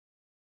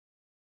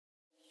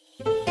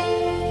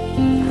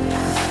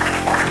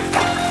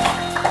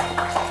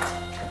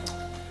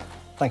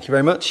Thank you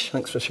very much.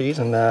 Thanks, Rashid,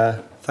 and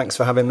thanks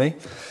for having me.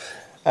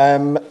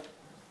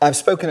 I've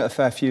spoken at a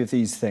fair few of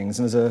these things,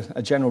 and as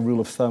a general rule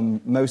of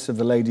thumb, most of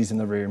the ladies in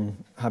the room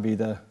have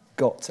either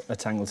got a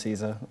Tangle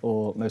Teezer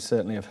or most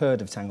certainly have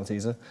heard of Tangle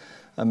Teezer,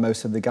 and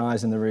most of the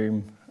guys in the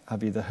room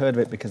have either heard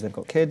of it because they've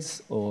got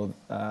kids, or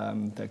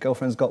their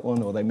girlfriend's got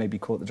one, or they maybe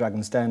caught the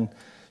Dragon's Den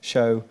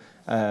show,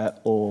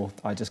 or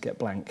I just get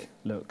blank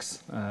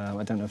looks.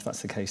 I don't know if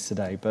that's the case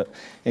today, but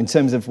in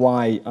terms of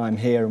why I'm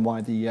here and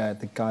why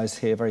the guys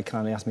here very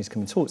kindly asked me to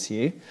come and talk to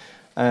you,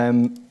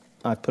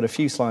 I've put a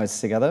few slides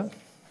together,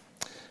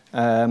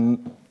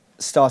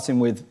 starting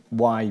with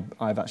why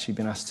I've actually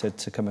been asked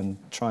to come and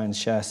try and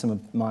share some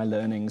of my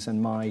learnings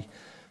and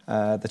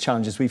the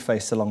challenges we've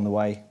faced along the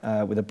way,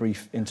 with a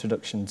brief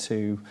introduction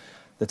to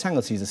the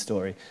Tangle Teezer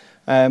story.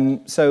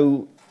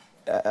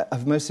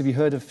 Have most of you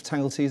heard of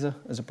Tangle Teezer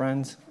as a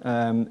brand?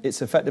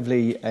 It's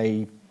effectively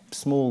a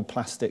small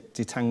plastic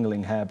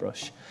detangling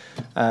hairbrush.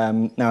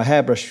 Now, a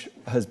hairbrush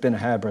has been a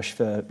hairbrush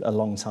for a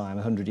long time,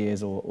 100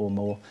 years or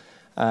more.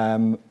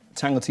 Tangle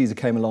Teezer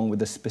came along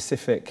with a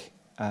specific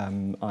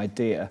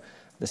idea.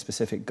 The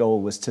specific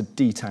goal was to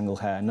detangle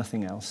hair,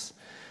 nothing else.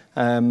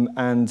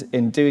 And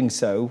in doing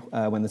so,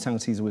 when the Tangle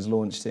Teezer was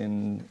launched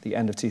in the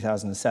end of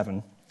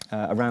 2007,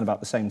 around about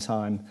the same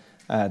time,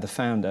 the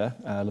founder,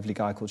 a lovely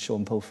guy called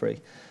Sean Pullfrey,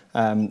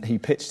 he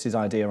pitched his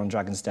idea on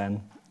Dragon's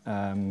Den.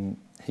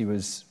 He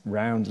was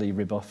roundly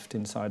rebuffed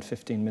inside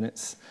 15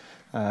 minutes.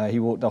 He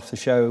walked off the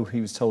show. He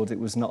was told it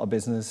was not a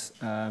business.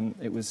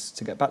 It was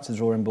to get back to the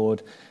drawing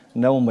board.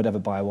 No one would ever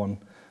buy one.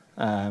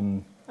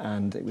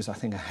 And it was, I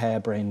think, a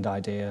harebrained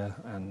idea,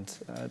 and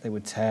they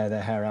would tear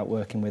their hair out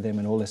working with him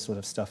and all this sort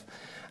of stuff.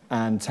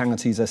 And Tangle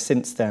Teezer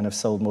since then have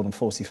sold more than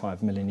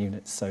 45 million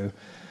units, so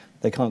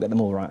they can't get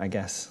them all right, I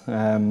guess.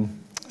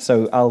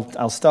 So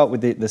I'll start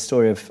with the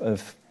story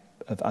of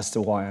as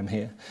to why I'm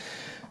here.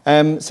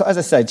 So as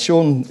I said,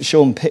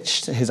 Sean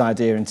pitched his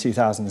idea in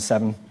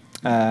 2007.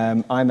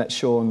 I met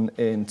Sean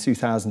in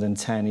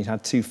 2010. He'd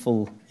had 2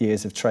 full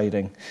years of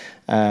trading.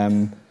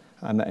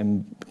 I met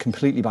him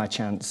completely by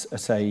chance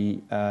at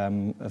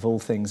of all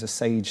things, a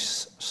Sage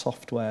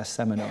software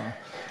seminar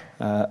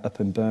up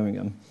in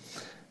Birmingham.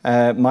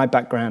 My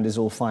background is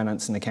all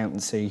finance and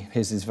accountancy.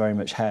 His is very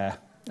much hair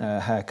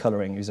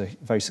colouring. He was a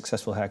very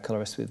successful hair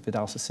colourist with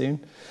Vidal Sassoon.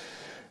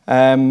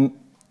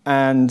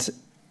 And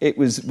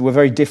we're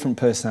very different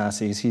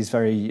personalities. He's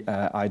very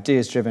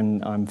ideas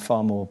driven. I'm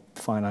far more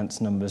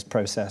finance, numbers,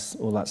 process,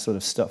 all that sort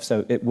of stuff.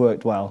 So it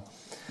worked well.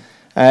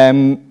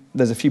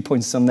 There's a few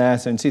points on there.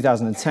 So in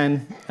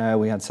 2010,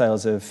 we had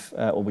sales of,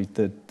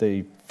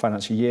 the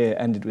financial year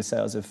ended with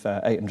sales of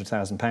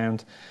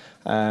 £800,000.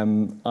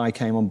 I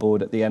came on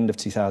board at the end of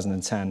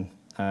 2010.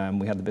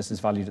 We had the business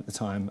valued at the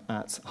time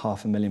at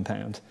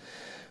 £500,000.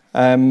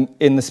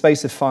 In the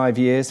space of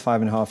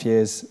 5.5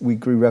 years, we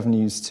grew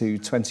revenues to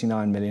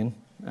 29 million,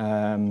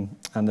 and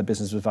the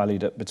business was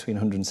valued at between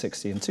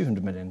 160 and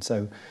 200 million.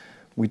 So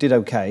we did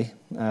okay.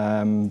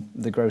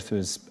 The growth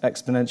was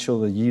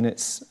exponential. The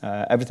units,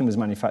 everything was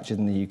manufactured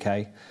in the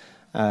UK.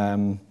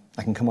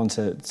 I can come on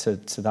to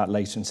that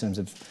later in terms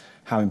of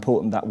how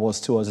important that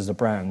was to us as a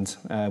brand.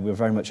 We were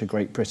very much a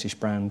great British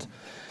brand.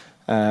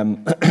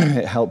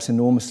 It helps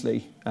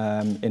enormously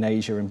in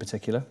Asia in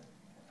particular,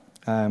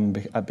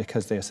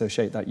 because they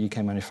associate that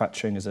UK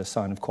manufacturing as a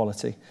sign of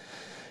quality.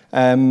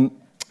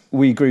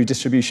 We grew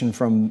distribution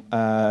from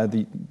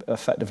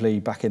effectively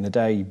back in the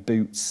day,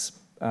 Boots,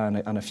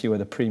 and a few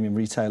other premium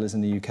retailers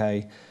in the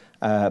UK,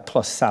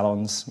 plus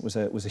salons was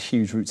a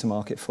huge route to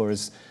market for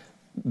us.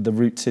 The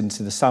route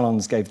into the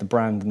salons gave the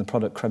brand and the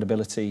product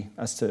credibility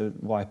as to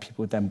why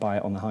people would then buy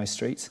it on the high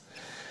street.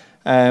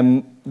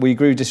 We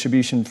grew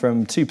distribution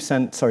from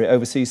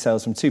overseas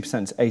sales from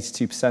 2% to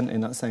 82%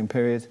 in that same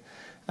period.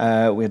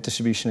 We had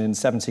distribution in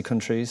 70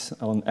 countries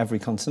on every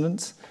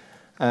continent.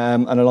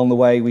 And along the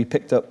way, we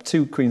picked up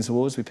 2 Queen's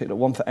Awards. We picked up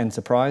one for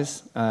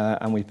Enterprise,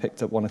 and we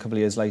picked up one a couple of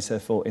years later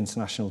for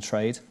International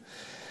Trade.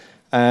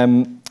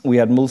 We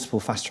had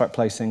multiple Fast Track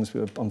placings. We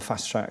were on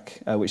Fast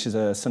Track, which is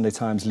a Sunday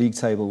Times league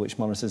table which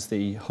monitors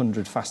the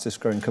 100 fastest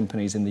growing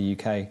companies in the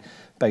UK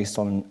based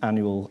on an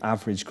annual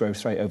average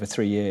growth rate over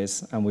 3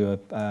 years. And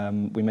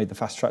we made the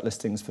Fast Track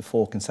listings for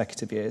 4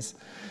 consecutive years.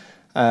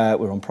 We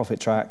were on Profit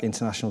Track,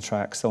 International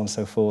Track, so on and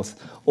so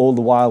forth. All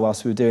the while,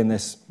 whilst we were doing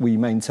this, we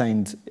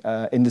maintained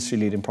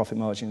industry-leading profit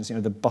margins. You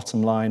know, the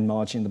bottom line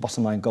margin, the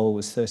bottom line goal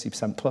was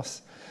 30%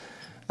 plus.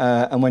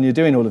 And when you're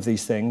doing all of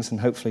these things and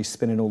hopefully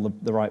spinning all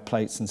the right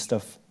plates and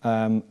stuff,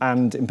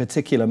 and in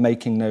particular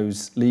making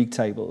those league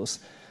tables,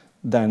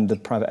 then the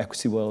private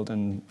equity world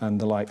and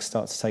the like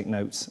start to take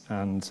notes,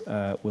 and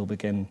we'll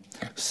begin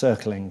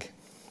circling.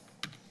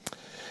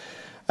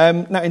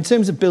 Now, in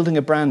terms of building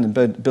a brand and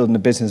building a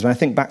business, when I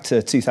think back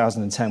to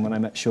 2010 when I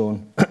met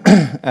Sean,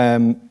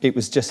 it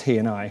was just he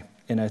and I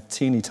in a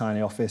teeny tiny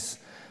office,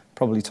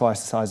 probably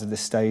twice the size of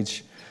this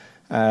stage.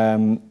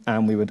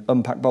 And we would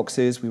unpack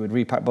boxes, we would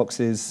repack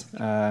boxes.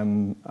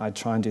 I'd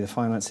try and do the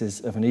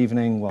finances of an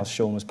evening while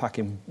Sean was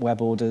packing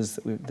web orders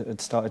that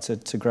had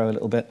started to grow a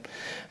little bit.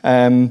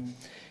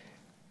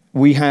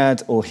 We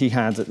had, or he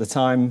had at the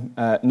time,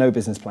 no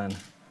business plan.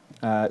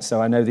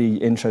 So I know the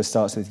intro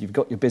starts with, you've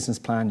got your business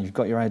plan, you've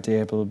got your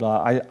idea, blah,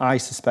 blah, blah. I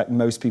suspect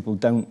most people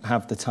don't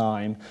have the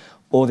time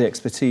or the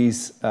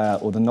expertise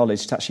or the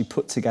knowledge to actually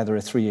put together a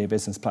 3-year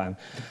business plan.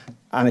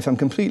 And if I'm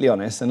completely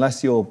honest,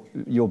 unless your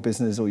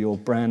business or your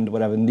brand, or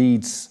whatever,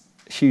 needs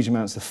huge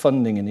amounts of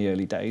funding in the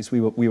early days,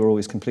 we were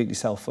always completely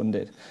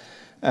self-funded.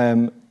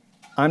 I'm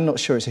not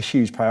sure it's a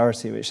huge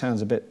priority, which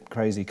sounds a bit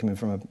crazy coming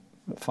from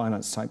a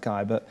finance type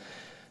guy, but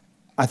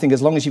I think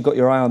as long as you've got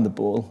your eye on the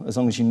ball, as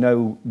long as you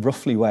know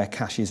roughly where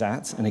cash is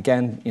at, and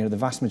again, you know, the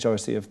vast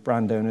majority of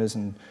brand owners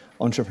and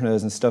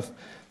entrepreneurs and stuff,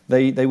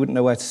 they wouldn't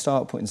know where to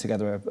start putting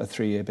together a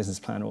 3-year business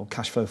plan or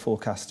cash flow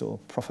forecast or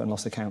profit and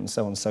loss account and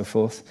so on and so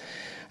forth.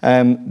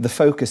 The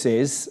focus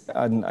is,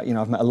 and you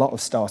know, I've met a lot of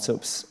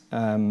startups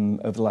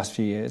over the last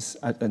few years,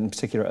 in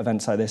particular at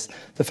events like this,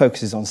 the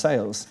focus is on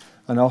sales,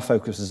 and our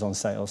focus is on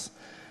sales.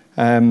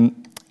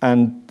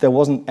 And there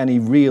wasn't any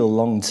real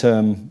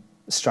long-term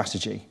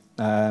strategy.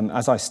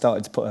 As I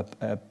started to put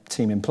a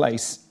team in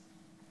place,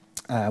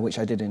 which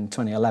I did in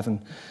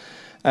 2011,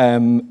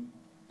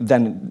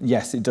 then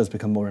yes, it does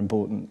become more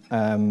important.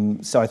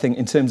 So I think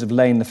in terms of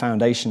laying the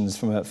foundations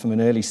from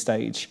an early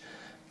stage,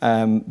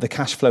 the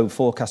cash flow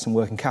forecast and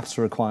working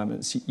capital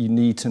requirements, you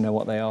need to know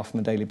what they are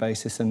from a daily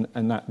basis, and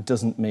that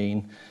doesn't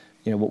mean,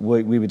 you know, what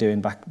we were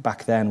doing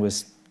back then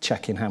was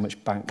checking how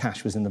much bank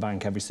cash was in the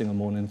bank every single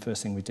morning. The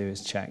first thing we do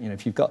is check. You know,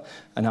 if you've got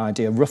an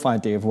idea, a rough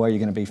idea of where you're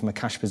going to be from a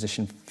cash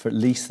position for at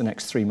least the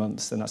next 3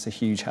 months, then that's a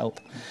huge help.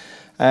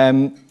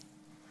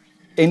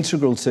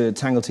 Integral to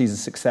Tangle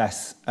Teezer's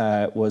success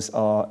was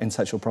our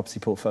intellectual property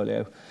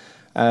portfolio,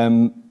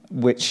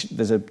 which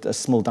there's a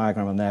small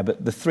diagram on there,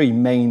 but the 3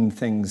 main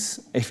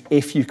things,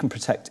 if you can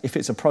protect, if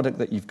it's a product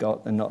that you've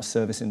got and not a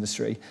service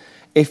industry,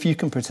 if you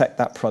can protect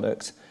that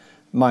product,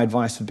 my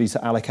advice would be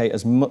to allocate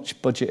as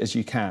much budget as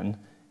you can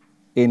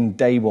in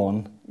day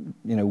one,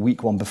 you know,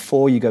 week one,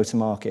 before you go to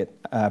market,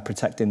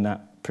 protecting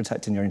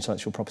your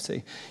intellectual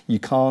property. You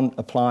can't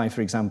apply,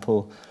 for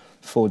example,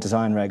 for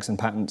design regs and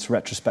patents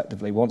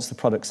retrospectively. Once the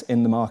product's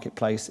in the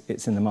marketplace,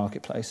 it's in the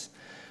marketplace.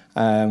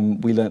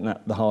 We learnt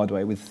that the hard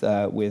way with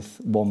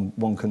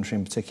one country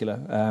in particular.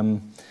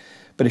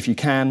 But if you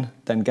can,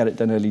 then get it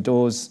done early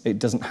doors. It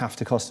doesn't have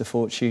to cost a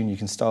fortune. You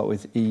can start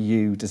with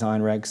EU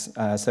design regs.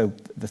 So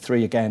the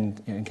 3, again,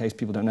 you know, in case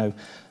people don't know,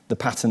 the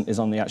patent is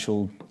on the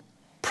actual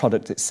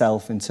product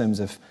itself in terms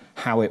of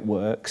how it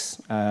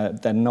works.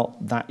 They're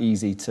not that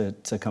easy to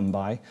come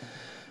by.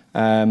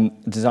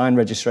 Design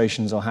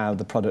registrations are how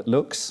the product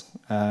looks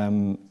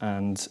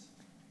and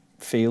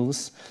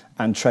feels,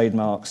 and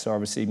trademarks are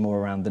obviously more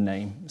around the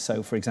name.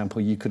 So, for example,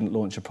 you couldn't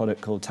launch a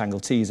product called Tangle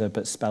Teezer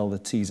but spell the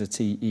teaser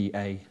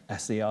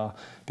T-E-A-S-E-R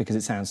because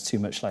it sounds too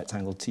much like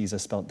Tangle Teezer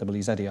spelled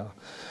W-Z-E-R.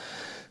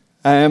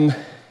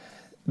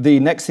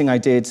 The next thing I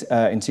did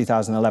in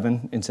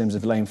 2011 in terms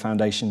of laying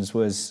foundations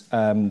was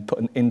put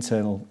an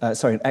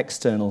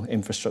external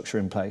infrastructure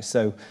in place.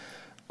 So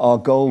our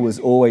goal was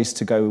always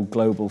to go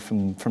global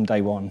from day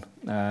one.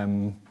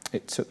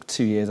 It took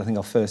 2 years. I think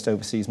our first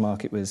overseas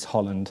market was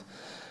Holland.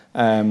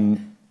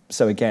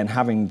 So again,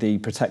 having the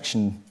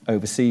protection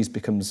overseas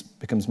becomes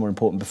more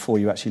important before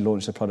you actually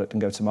launch the product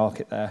and go to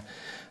market there.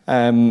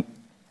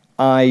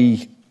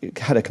 I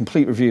had a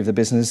complete review of the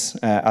business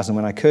as and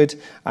when I could,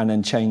 and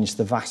then changed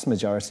the vast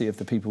majority of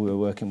the people we were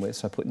working with.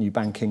 So I put new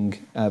banking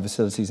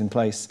facilities in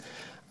place.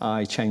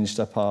 I changed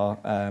up our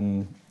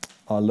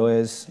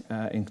lawyers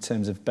in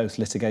terms of both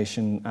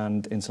litigation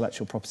and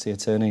intellectual property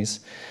attorneys.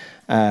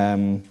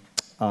 I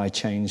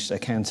changed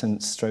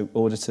accountants, stroke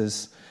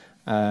auditors,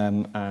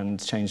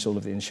 and changed all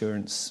of the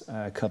insurance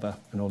cover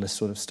and all this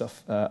sort of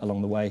stuff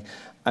along the way.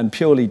 And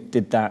purely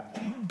did that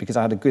because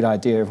I had a good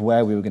idea of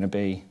where we were going to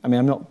be. I mean,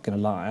 I'm not going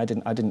to lie. I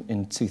didn't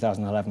in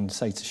 2011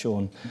 say to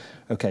Sean,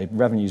 okay,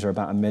 revenues are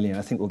about $1 million.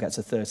 I think we'll get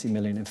to 30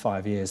 million in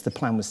 5 years. The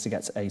plan was to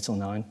get to 8 or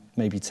 9,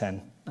 maybe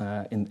 10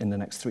 in the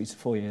next 3 to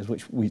 4 years,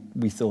 which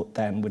we thought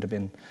then would have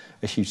been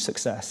a huge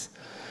success.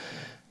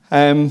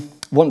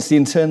 Once the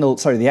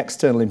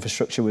external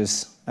infrastructure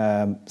was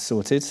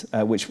sorted,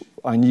 which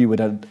I knew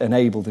would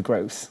enable the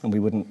growth and we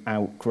wouldn't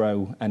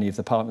outgrow any of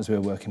the partners we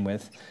were working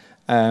with,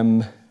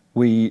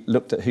 we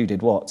looked at who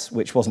did what,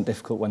 which wasn't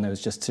difficult when there was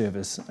just 2 of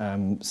us,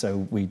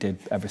 so we did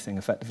everything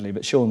effectively.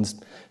 But Sean's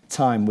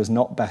time was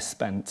not best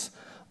spent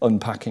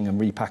unpacking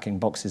and repacking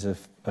boxes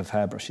of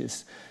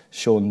hairbrushes.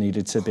 Sean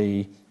needed to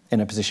be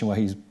in a position where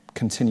he's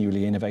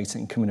continually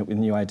innovating, coming up with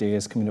new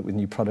ideas, coming up with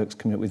new products,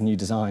 coming up with new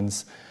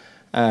designs.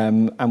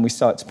 And we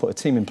started to put a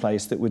team in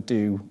place that would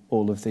do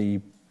all of the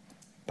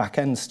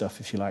back-end stuff,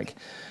 if you like.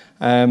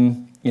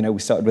 You know, we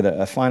started with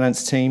a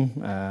finance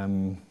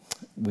team.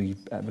 We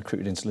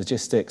recruited into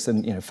logistics,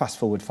 and you know, fast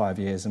forward 5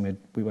 years, and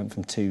we went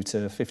from 2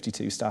 to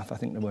 52 staff. I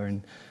think there were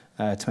in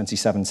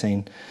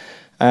 2017.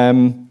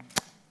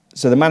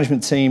 So the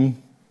management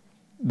team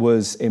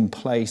was in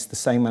place. The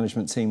same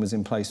management team was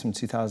in place from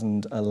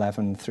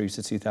 2011 through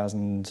to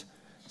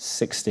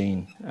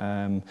 2016,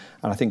 and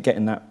I think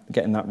getting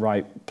that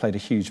right played a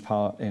huge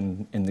part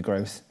in the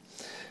growth.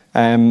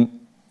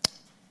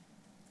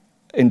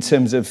 in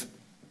terms of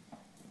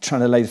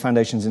trying to lay the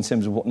foundations in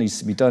terms of what needs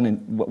to be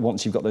done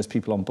once you've got those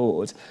people on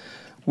board,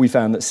 we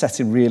found that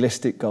setting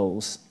realistic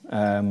goals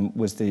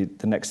was the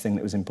next thing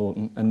that was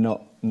important, and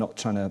not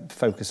trying to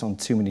focus on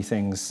too many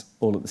things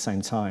all at the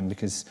same time,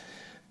 because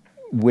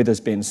with us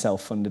being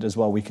self-funded as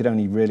well, we could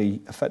only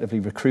really effectively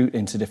recruit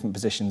into different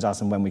positions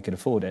as and when we could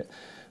afford it.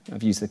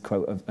 I've used the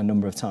quote a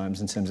number of times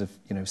in terms of,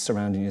 you know,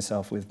 surrounding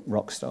yourself with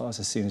rock stars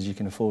as soon as you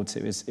can afford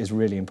to is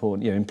really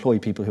important. You know, employ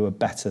people who are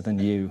better than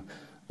you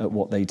at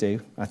what they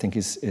do, I think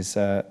is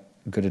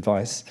good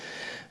advice.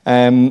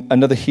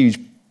 Another huge,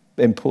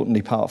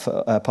 importantly part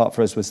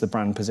for us was the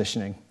brand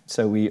positioning.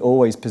 So we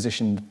always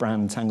positioned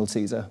brand Tangle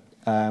Teezer,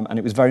 and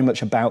it was very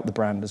much about the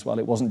brand as well.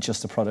 It wasn't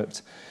just a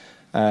product.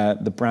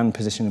 The brand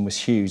positioning was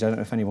huge. I don't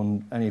know if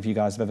any of you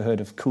guys have ever heard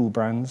of Cool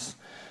Brands,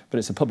 but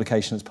it's a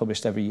publication that's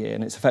published every year,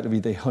 and it's effectively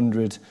the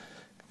 100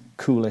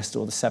 coolest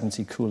or the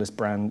 70 coolest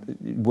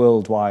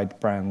worldwide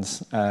brands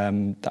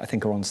that I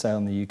think are on sale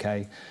in the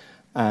UK.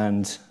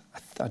 And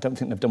I don't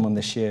think they've done one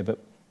this year, but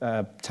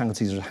Tangle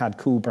Teezer has had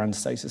cool brand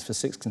status for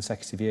 6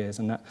 consecutive years,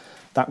 and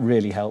that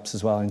really helps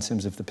as well in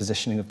terms of the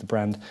positioning of the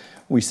brand.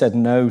 We said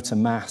no to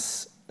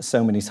mass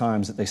so many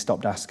times that they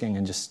stopped asking,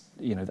 and just,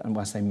 you know, and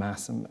when I say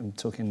mass, I'm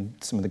talking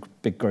some of the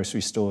big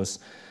grocery stores,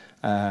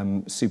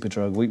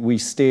 Superdrug. We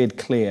steered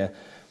clear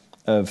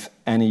of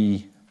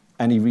any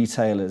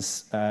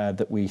retailers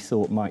that we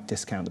thought might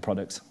discount the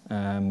product.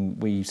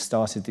 We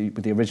started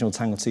with the original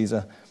Tangle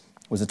Teezer,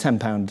 was a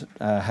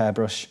 £10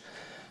 hairbrush.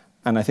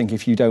 And I think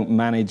if you don't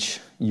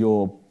manage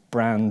your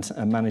brand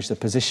and manage the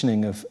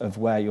positioning of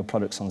where your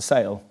product's on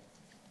sale,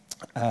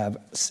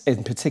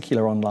 in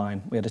particular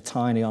online, we had a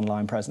tiny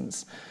online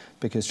presence,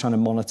 because trying to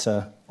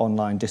monitor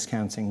online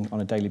discounting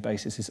on a daily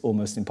basis is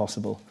almost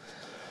impossible.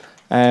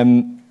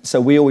 So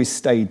we always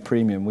stayed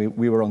premium.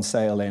 We were on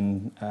sale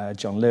in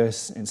John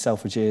Lewis, in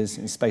Selfridges,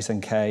 in Space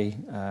NK,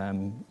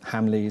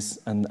 Hamleys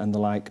and the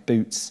like,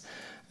 Boots.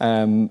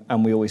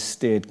 And we always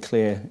steered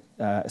clear,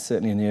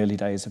 certainly in the early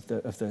days of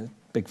the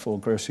big 4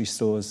 grocery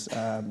stores, you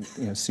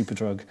know,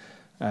 Superdrug,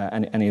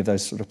 any of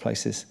those sort of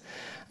places.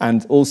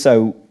 And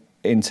also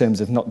in terms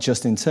of not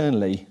just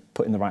internally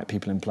putting the right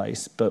people in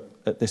place, but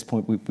at this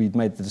point we'd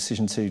made the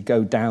decision to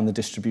go down the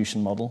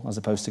distribution model as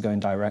opposed to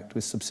going direct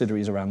with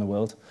subsidiaries around the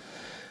world.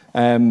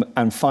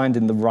 And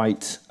finding the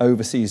right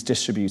overseas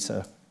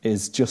distributor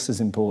is just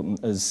as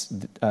important as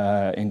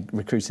in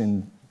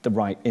recruiting the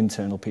right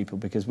internal people,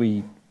 because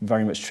we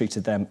very much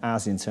treated them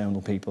as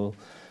internal people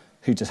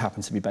who just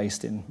happened to be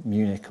based in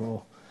Munich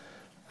or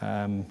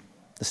the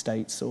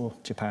States or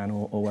Japan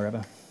or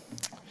wherever.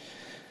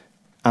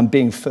 And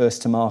being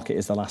first to market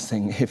is the last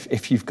thing.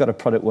 If you've got a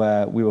product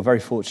where we were very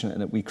fortunate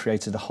that we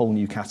created a whole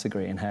new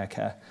category in hair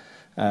care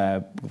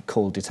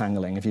called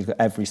detangling. If you've got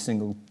every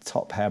single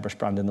top hairbrush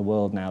brand in the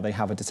world now, they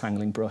have a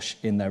detangling brush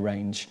in their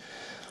range.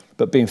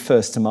 But being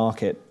first to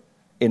market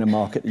in a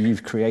market that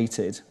you've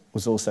created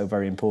was also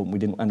very important. We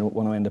didn't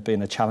want to end up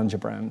being a challenger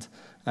brand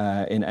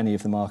in any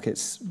of the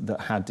markets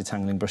that had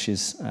detangling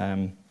brushes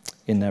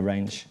in their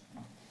range.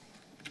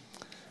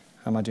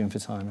 How am I doing for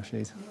time,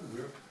 Rashid?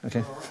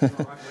 Okay.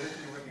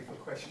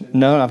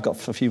 No, I've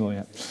got a few more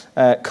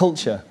yet.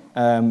 Culture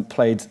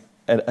played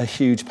a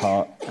huge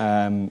part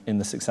in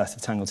the success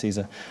of Tangle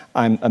Teezer.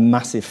 I'm a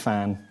massive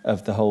fan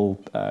of the whole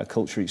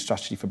culture eat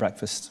strategy for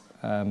breakfast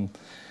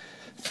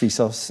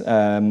ethos.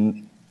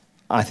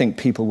 I think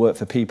people work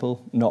for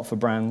people, not for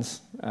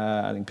brands.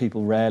 I think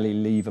people rarely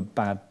leave a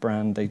bad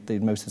brand. They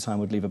most of the time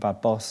would leave a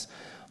bad boss.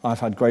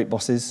 I've had great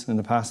bosses in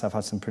the past. I've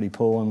had some pretty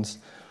poor ones.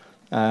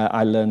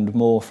 I learned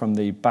more from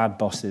the bad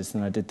bosses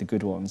than I did the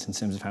good ones in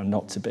terms of how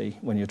not to be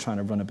when you're trying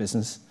to run a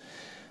business.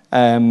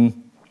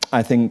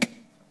 I think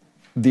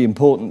the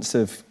importance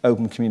of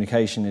open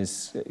communication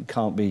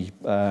can't be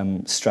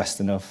stressed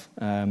enough.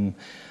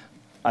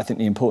 I think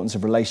the importance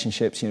of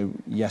relationships,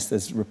 yes,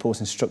 there's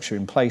reporting structure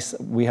in place.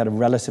 We had a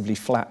relatively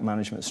flat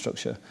management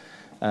structure.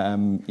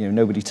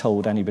 Nobody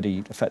told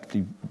anybody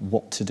effectively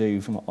what to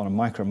do on a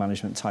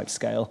micromanagement type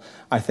scale.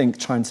 I think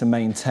trying to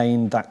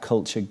maintain that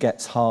culture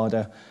gets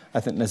harder. I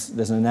think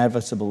there's an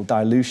inevitable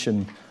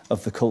dilution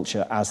of the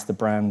culture as the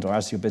brand or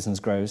as your business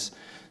grows.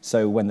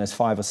 So when there's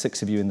 5 or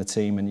 6 of you in the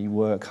team and you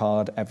work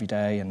hard every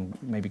day and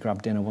maybe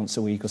grab dinner once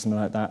a week or something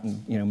like that,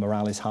 and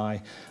morale is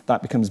high,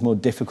 that becomes more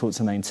difficult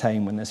to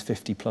maintain when there's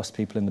 50 plus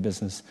people in the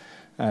business.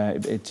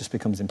 It just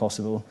becomes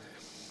impossible.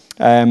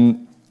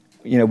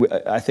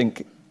 I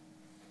think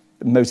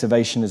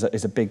motivation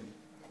is a big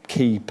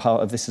key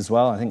part of this as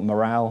well. I think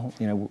morale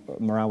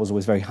was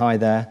always very high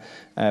there.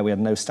 We had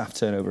no staff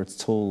turnover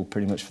at all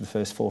pretty much for the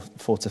first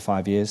 4 to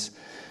 5 years.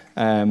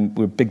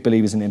 We're big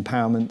believers in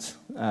empowerment,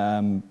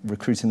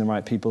 recruiting the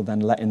right people,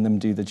 then letting them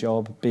do the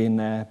job, being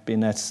there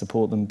to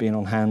support them, being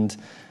on hand,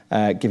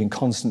 giving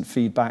constant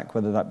feedback,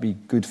 whether that be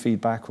good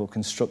feedback or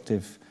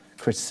constructive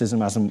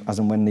criticism as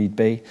and when need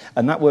be.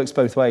 And that works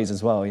both ways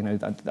as well. I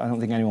don't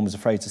think anyone was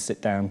afraid to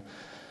sit down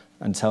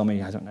and tell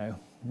me, I don't know,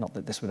 not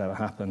that this would ever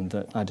happen,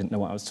 that I didn't know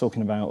what I was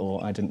talking about,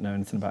 or I didn't know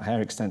anything about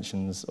hair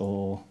extensions,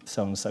 or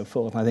so on and so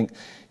forth. And I think,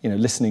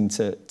 listening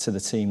to the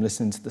team,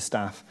 listening to the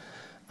staff,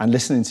 and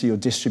listening to your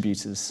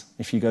distributors,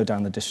 if you go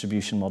down the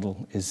distribution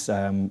model, is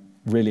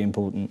really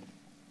important.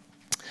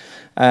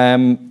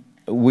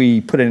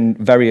 We put in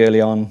very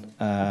early on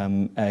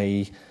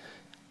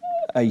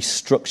a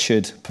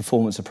structured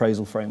performance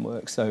appraisal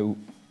framework. So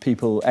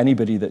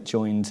anybody that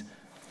joined,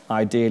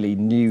 ideally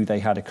knew they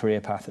had a career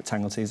path at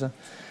Tangle Teezer.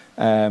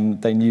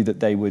 They knew that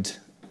they would,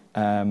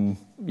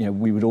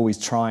 we would always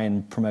try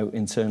and promote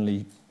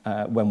internally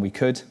when we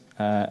could.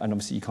 And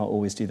obviously you can't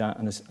always do that.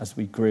 And as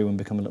we grew and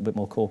become a little bit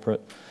more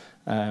corporate,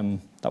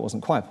 that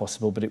wasn't quite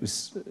possible, but it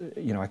was,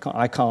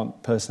 I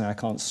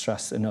can't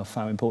stress enough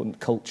how important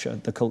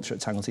the culture at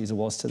Tangle Teezer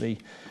was to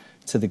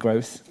the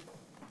growth.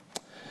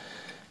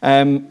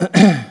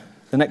 The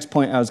next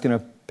point I was going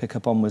to pick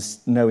up on was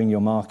knowing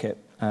your market.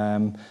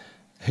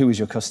 Who is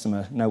your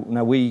customer? Now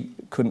we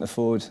couldn't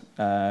afford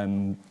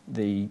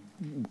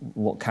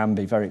what can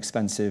be very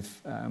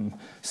expensive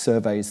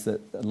surveys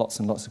that lots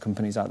and lots of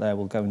companies out there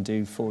will go and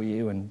do for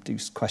you, and do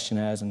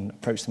questionnaires and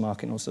approach the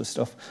market and all sorts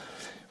of stuff.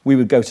 We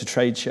would go to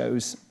trade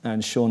shows,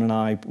 and Sean and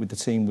I with the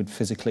team would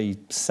physically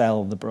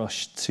sell the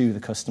brush to the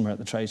customer at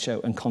the trade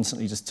show, and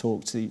constantly just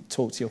talk to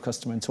your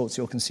customer and talk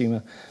to your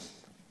consumer.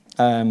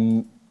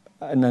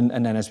 And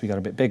then as we got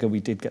a bit bigger,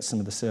 we did get some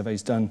of the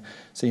surveys done.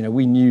 So,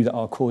 we knew that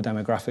our core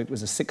demographic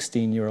was a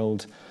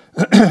 16-year-old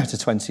to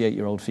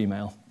 28-year-old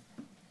female.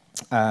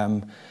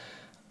 And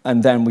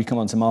then we come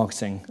on to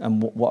marketing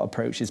and what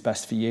approach is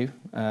best for you.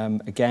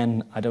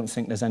 Again, I don't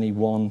think there's any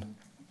one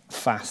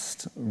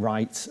fast,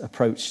 right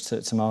approach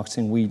to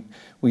marketing.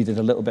 We did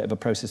a little bit of a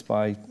process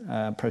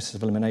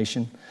of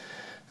elimination.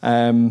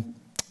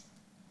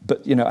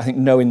 But, I think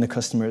knowing the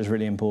customer is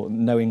really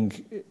important. Knowing,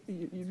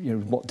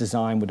 what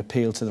design would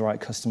appeal to the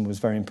right customer was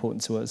very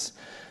important to us.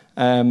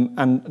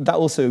 And that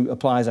also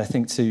applies, I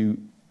think, to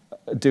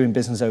doing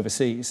business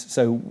overseas.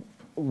 So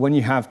when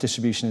you have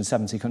distribution in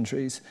 70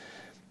 countries,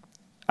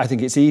 I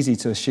think it's easy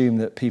to assume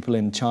that people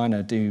in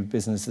China do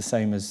business the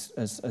same as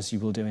you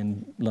will do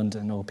in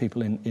London, or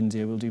people in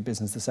India will do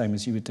business the same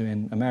as you would do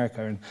in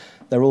America. And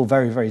they're all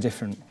very, very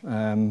different.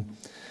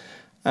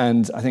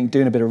 And I think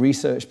doing a bit of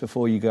research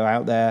before you go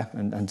out there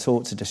and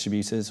talk to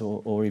distributors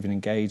or even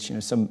engage,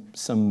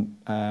 some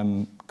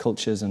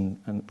cultures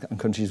and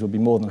countries will be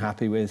more than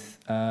happy with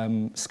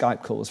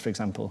Skype calls, for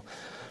example.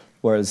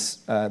 Whereas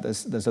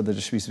there's other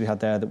distributors we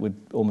had there that would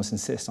almost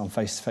insist on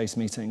face-to-face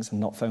meetings and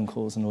not phone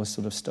calls and all this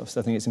sort of stuff.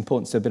 So I think it's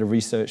important to do a bit of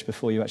research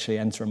before you actually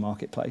enter a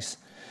marketplace.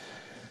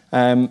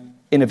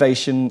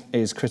 Innovation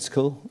is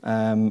critical.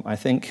 I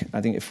think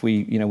if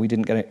we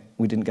didn't get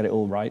it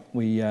all right.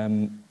 We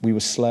were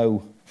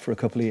slow for a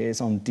couple of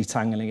years on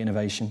detangling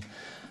innovation,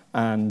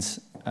 and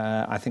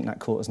I think that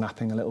caught us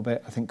napping a little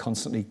bit. I think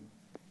constantly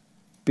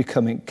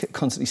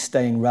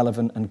staying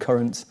relevant and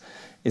current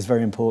is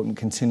very important.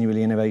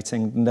 Continually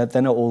innovating.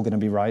 They're not all going to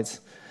be right,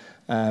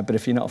 but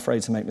if you're not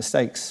afraid to make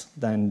mistakes,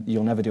 then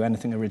you'll never do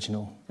anything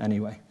original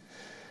anyway.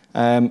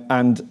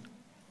 And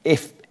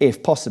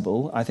if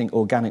possible, I think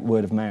organic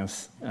word of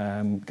mouth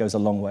goes a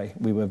long way.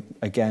 We were,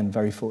 again,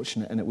 very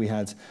fortunate in that we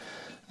had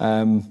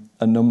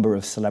a number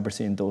of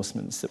celebrity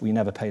endorsements that we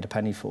never paid a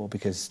penny for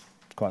because,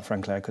 quite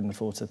frankly, I couldn't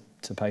afford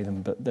to pay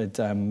them. But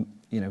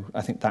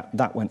I think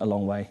that went a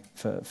long way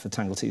for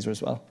Tangle Teezer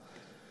as well.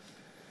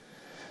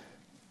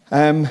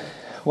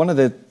 One of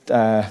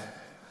the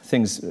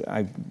things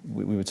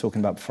we were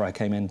talking about before I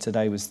came in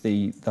today was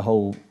the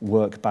whole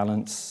work-life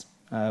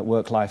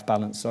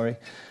balance, sorry.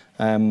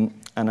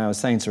 And I was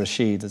saying to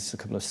Rashid, there's a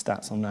couple of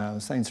stats on there, I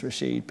was saying to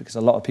Rashid, because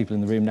a lot of people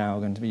in the room now are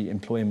going to be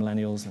employing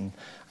millennials, and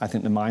I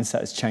think the mindset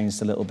has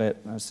changed a little bit.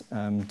 I was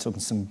talking to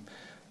some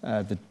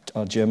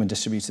our German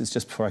distributors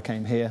just before I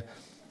came here,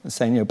 and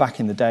saying, back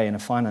in the day in a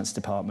finance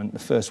department, the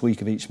first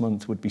week of each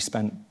month would be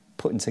spent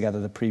putting together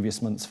the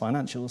previous month's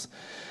financials.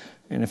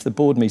 And if the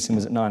board meeting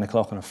was at 9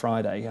 o'clock on a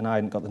Friday and I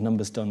hadn't got the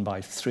numbers done by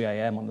 3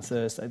 a.m. on the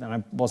Thursday, then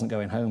I wasn't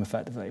going home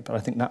effectively. But I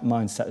think that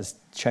mindset has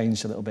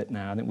changed a little bit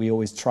now. I think we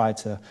always try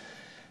to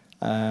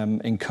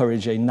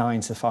encourage a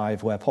 9 to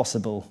 5 where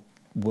possible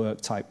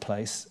work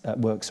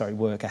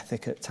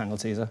ethic at Tangle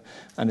Teezer.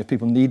 And if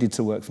people needed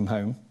to work from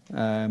home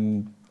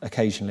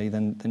occasionally,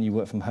 then you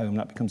work from home.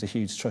 That becomes a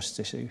huge trust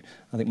issue.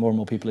 I think more and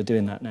more people are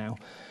doing that now.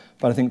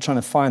 But I think trying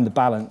to find the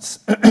balance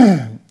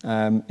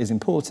is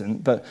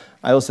important. But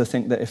I also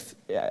think that if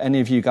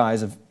any of you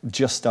guys have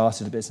just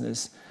started a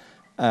business,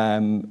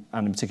 and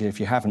in particular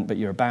if you haven't, but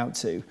you're about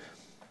to,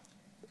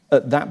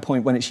 at that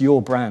point when it's your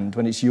brand,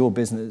 when it's your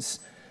business,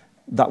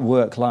 that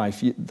work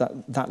life,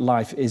 that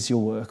life is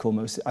your work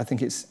almost. I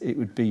think it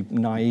would be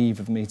naive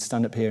of me to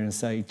stand up here and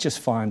say, just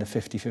find a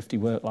 50-50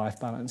 work-life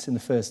balance. In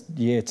the first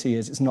year, 2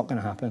 years, it's not going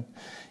to happen.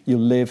 You'll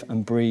live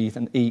and breathe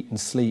and eat and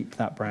sleep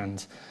that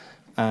brand.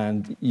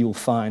 And you'll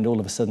find all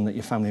of a sudden that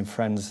your family and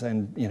friends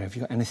saying, if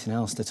you've got anything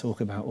else to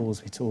talk about, all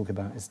we talk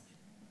about is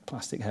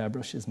plastic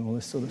hairbrushes and all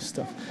this sort of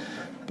stuff.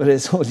 But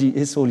it's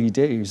all you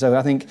do. So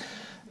I think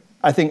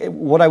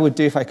what I would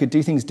do if I could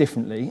do things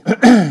differently,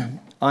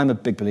 I'm a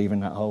big believer in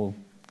that whole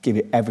give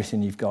it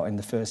everything you've got in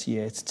the first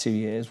year to 2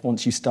 years.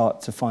 Once you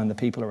start to find the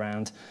people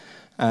around,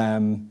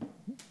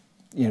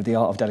 you know, the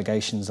art of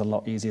delegation is a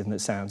lot easier than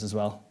it sounds as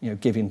well. You know,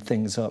 giving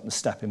things up and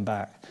stepping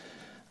back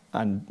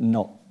and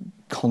not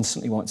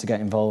constantly wanting to get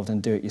involved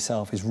and do it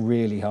yourself is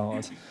really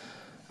hard.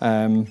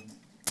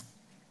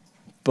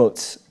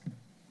 But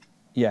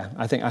yeah,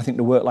 I think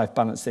the work-life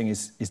balance thing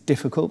is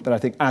difficult, but I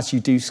think as you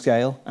do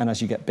scale and as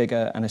you get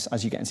bigger and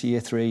as you get into year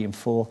 3 and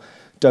 4,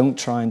 don't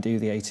try and do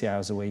the 80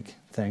 hours a week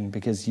thing,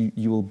 because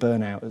you will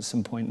burn out at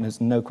some point, and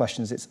there's no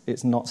questions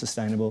it's not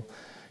sustainable.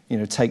 You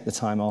know, take the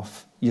time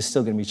off. You're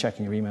still going to be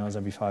checking your emails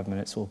every 5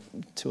 minutes or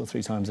 2 or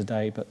 3 times a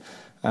day, but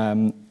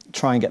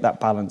try and get that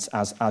balance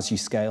as you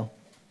scale.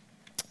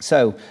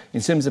 So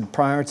in terms of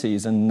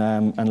priorities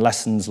and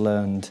lessons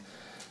learned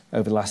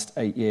over the last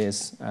 8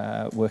 years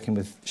working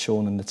with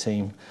Sean and the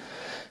team,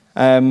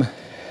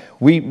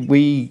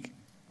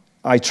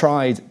 I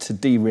tried to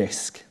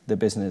de-risk the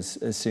business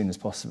as soon as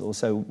possible.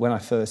 So when I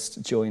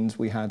first joined,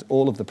 we had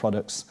all of the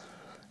products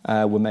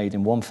were made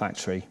in one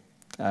factory,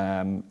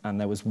 and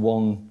there was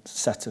one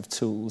set of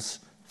tools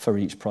for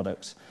each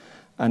product.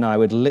 And I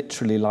would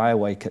literally lie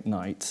awake at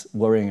night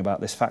worrying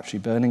about this factory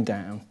burning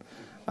down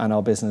and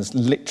our business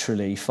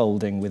literally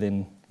folding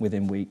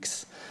within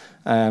weeks.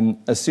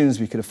 As soon as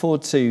we could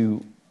afford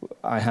to,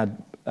 I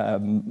had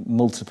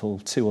multiple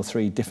 2 or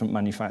 3 different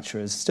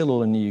manufacturers, still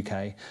all in the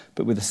UK,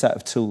 but with a set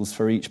of tools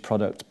for each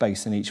product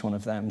based in each one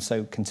of them.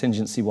 So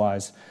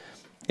contingency-wise,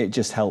 it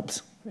just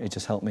helped. It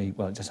just helped me.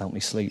 Well, it just helped me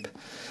sleep.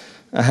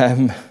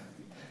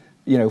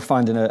 You know,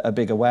 finding a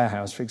bigger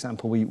warehouse, for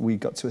example, we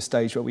got to a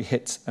stage where we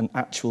hit an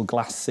actual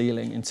glass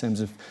ceiling in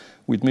terms of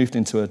we'd moved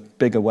into a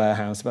bigger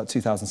warehouse, about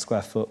 2,000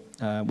 square foot.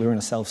 We were in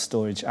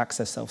a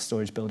access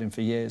self-storage building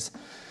for years.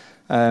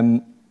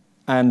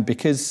 And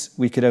because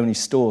we could only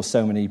store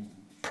so many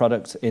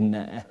products in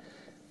there,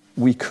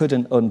 we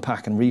couldn't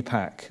unpack and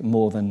repack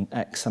more than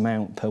X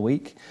amount per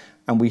week.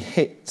 And we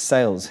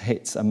sales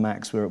hit a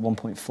max. We were at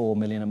 1.4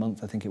 million a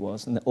month, I think it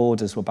was. And the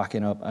orders were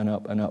backing up and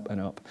up and up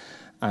and up.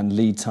 And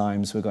lead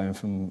times were going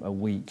from a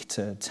week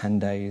to 10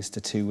 days to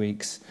 2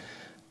 weeks.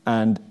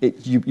 And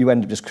you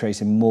end up just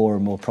creating more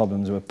and more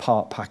problems with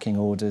part packing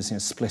orders, you know,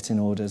 splitting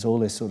orders, all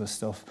this sort of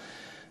stuff.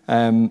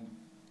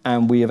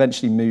 And we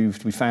eventually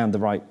moved. We found the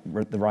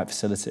right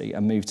facility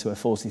and moved to a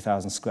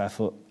 40,000 square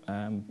foot,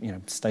 you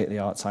know,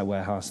 state-of-the-art type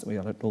warehouse that we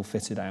had it all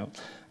fitted out.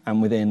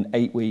 And within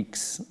 8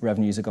 weeks,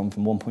 revenues had gone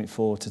from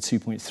 1.4 to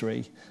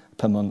 2.3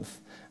 per month,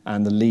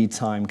 and the lead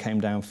time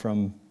came down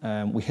from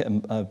we hit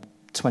a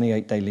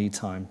 28-day lead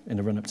time in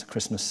the run-up to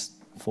Christmas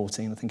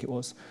 14, I think it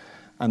was,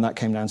 and that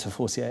came down to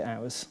 48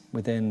 hours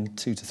within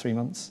 2 to 3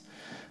 months.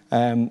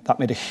 That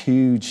made a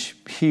huge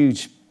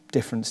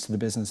difference to the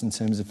business in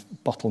terms of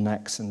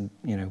bottlenecks and,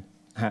 you know,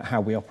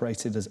 how we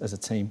operated as a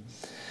team.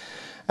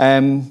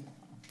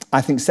 I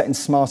think setting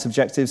smart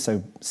objectives,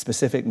 so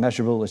specific,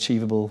 measurable,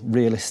 achievable,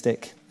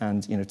 realistic,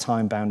 and, you know,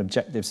 time-bound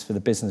objectives for the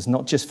business,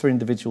 not just for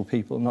individual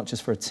people, not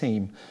just for a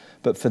team,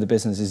 but for the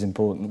business is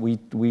important.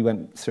 We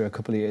went through a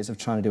couple of years of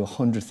trying to do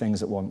 100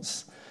 things at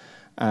once,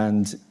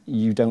 and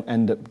you don't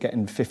end up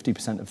getting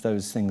 50% of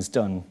those things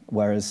done,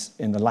 whereas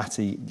in the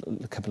latter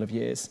couple of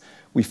years,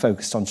 we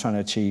focused on trying to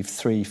achieve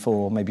 3,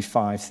 4, maybe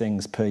 5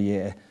 things per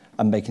year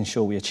and making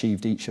sure we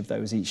achieved each of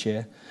those each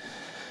year.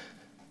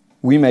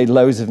 We made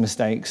loads of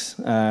mistakes.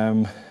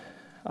 I'm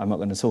not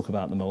going to talk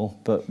about them all,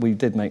 but we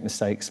did make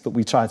mistakes, but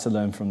we tried to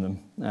learn from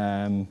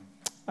them.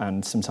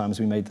 And sometimes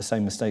we made the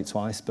same mistake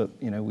twice, but,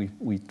 you know,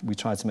 we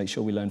tried to make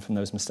sure we learned from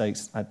those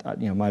mistakes.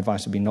 You know, my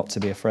advice would be not to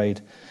be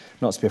afraid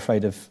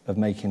of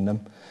making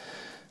them.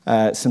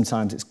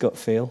 Sometimes it's gut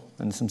feel,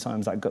 and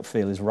sometimes that gut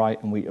feel is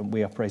right, and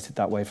we operated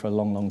that way for a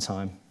long, long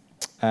time.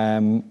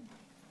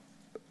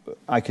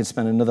 I could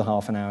spend another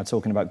half an hour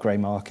talking about grey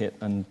market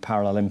and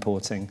parallel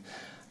importing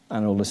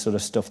and all this sort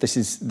of stuff. This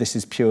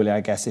is purely, I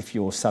guess, if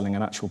you're selling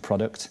an actual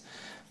product.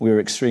 We were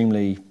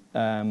extremely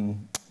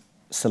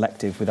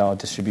selective with our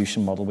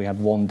distribution model. We had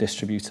one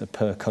distributor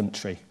per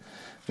country,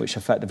 which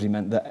effectively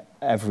meant that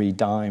every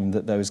dime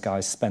that those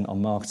guys spent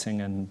on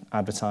marketing and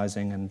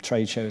advertising and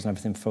trade shows and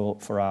everything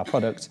for our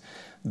product,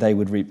 they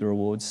would reap the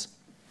rewards.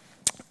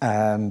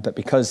 But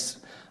because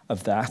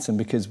of that, and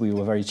because we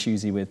were very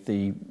choosy with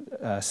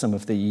some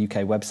of the UK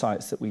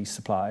websites that we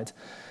supplied,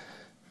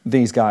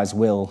 these guys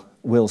will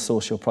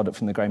source your product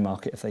from the grey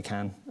market if they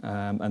can,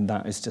 and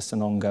that is just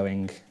an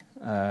ongoing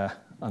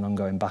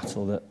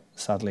battle that,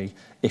 sadly,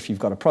 if you've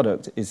got a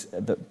product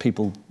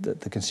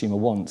that the consumer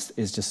wants,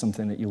 is just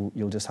something that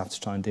you'll just have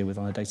to try and deal with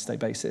on a day-to-day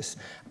basis,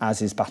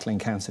 as is battling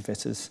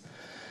counterfeiters.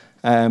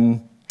 The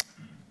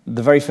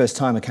very first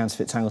time a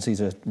counterfeit Tangle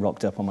Teezer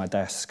rocked up on my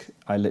desk,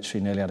 I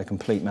literally nearly had a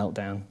complete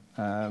meltdown.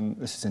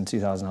 This is in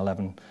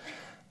 2011.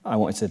 I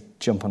wanted to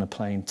jump on a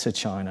plane to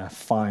China,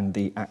 find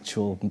the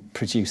actual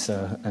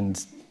producer,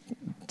 and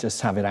just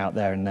have it out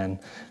there and then.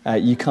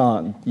 You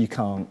can't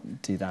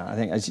do that. I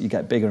think as you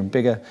get bigger and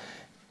bigger,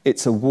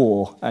 it's a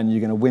war, and you're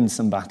going to win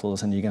some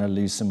battles and you're going to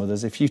lose some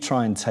others. If you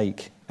try and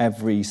take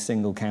every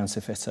single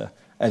counterfeiter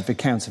the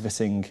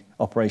counterfeiting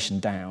operation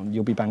down,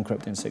 you'll be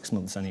bankrupt in 6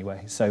 months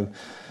anyway. So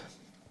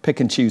pick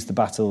and choose the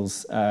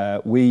battles.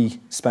 We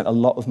spent a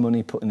lot of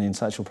money putting the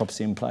intellectual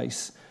property in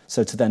place,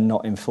 so to then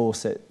not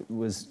enforce it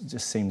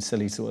just seemed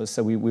silly to us.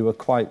 So we were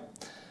quite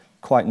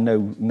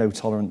no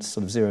tolerance,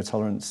 sort of zero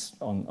tolerance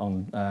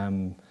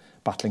on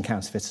battling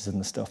counterfeiters and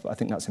the stuff. But I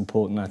think that's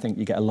important. I think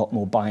you get a lot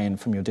more buy-in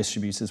from your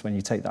distributors when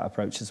you take that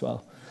approach as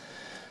well.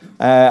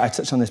 I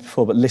touched on this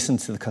before, but listen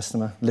to the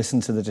customer,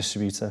 listen to the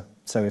distributor.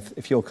 So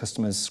if your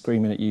customer's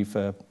screaming at you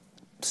for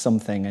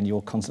something and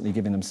you're constantly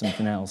giving them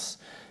something else,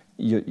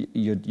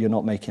 you're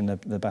not making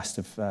the best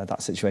of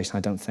that situation, I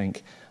don't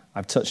think.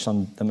 I've touched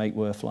on the make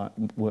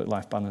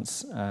work-life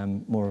balance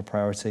more of a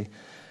priority.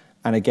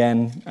 And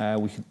again,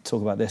 we could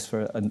talk about this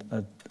for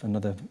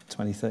another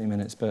 20, 30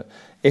 minutes, but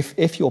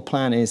if your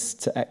plan is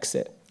to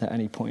exit at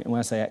any point, and when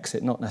I say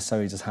exit, not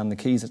necessarily just hand the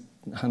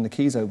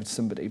keys over to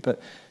somebody,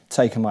 but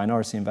take a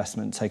minority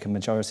investment, take a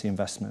majority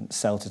investment,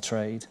 sell to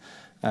trade,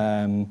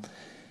 then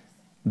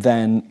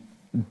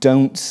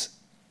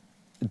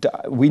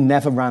we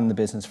never ran the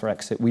business for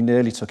exit. We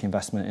nearly took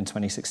investment in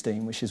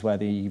 2016, which is where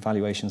the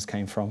valuations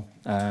came from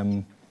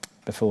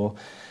before.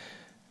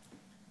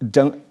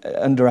 Don't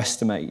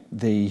underestimate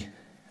the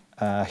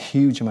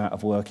huge amount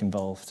of work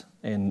involved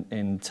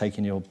in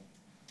taking your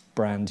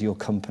brand, your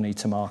company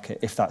to market,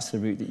 if that's the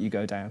route that you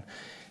go down.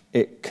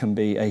 It can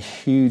be a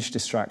huge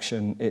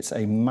distraction. It's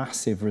a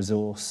massive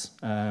resource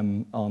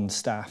on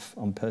staff,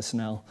 on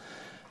personnel.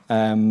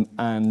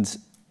 And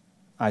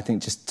I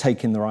think just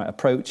taking the right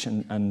approach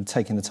and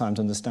taking the time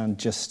to understand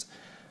just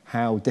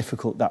how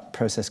difficult that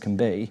process can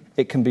be.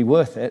 It can be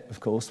worth it, of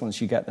course,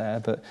 once you get there,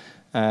 but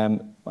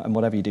and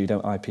whatever you do,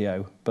 don't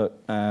IPO. But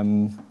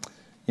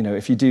you know,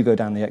 if you do go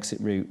down the exit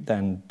route,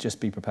 then just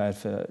be prepared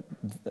for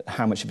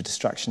how much of a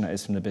distraction that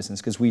is from the business,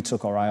 because we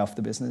took our eye off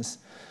the business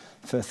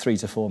for 3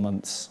 to 4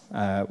 months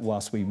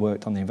whilst we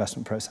worked on the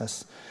investment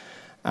process,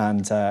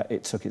 and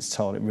it took its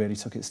toll. It really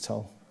took its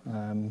toll.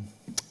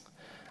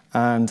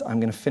 And I'm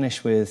going to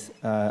finish with,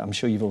 I'm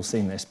sure you've all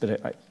seen this,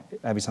 but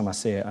every time I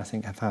see it, I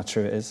think of how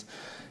true it is.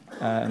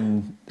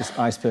 This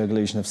iceberg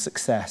illusion of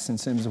success, in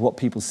terms of what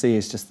people see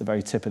is just the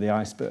very tip of the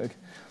iceberg.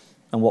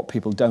 And what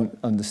people don't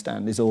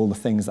understand is all the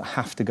things that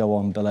have to go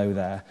on below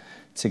there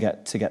to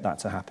get that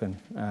to happen.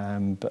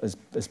 But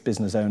as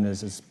business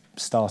owners, as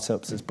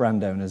startups, as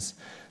brand owners,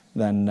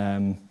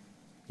 then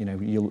you know,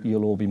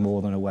 you'll all be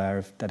more than aware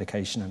of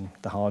dedication and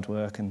the hard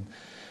work and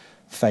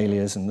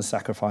failures and the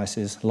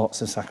sacrifices,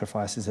 lots of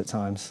sacrifices at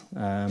times,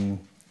 and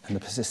the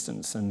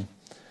persistence and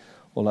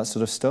all that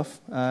sort of stuff.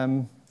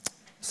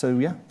 So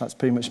yeah, that's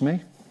pretty much me.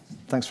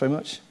 Thanks very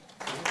much.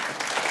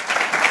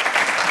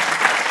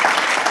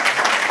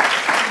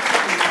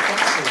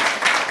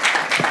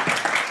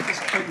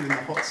 Just put you in the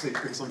hot seat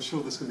because I'm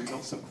sure there's going to be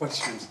lots of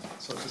questions.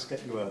 So I'll just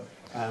get you a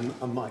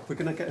mic. We're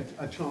going to get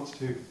a chance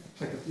to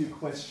take a few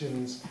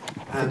questions.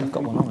 And I've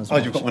got one on as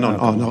well. Oh, you've got one on.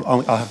 Oh, no,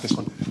 I'll have this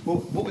one. Well,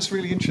 what was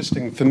really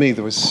interesting for me,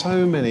 there were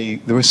so many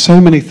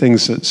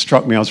things that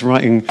struck me. I was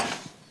writing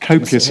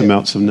copious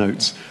amounts of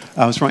notes.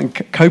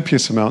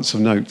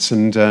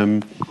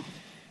 And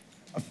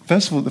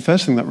first of all, the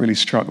first thing that really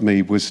struck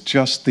me was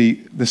just the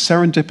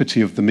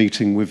serendipity of the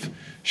meeting with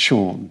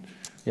Sean.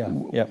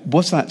 Yeah.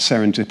 Was that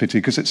serendipity?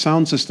 Because it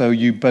sounds as though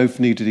you both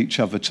needed each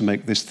other to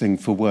make this thing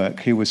for work.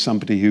 He was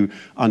somebody who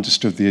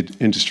understood the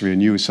industry,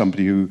 and you were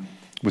somebody who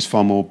was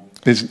far more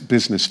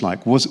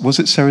business-like. Was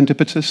it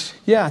serendipitous?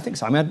 Yeah, I think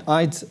so. I mean,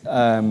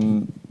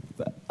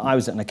 I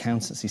was at an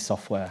accountancy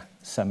software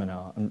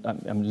seminar, and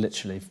I'm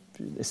literally,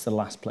 it's the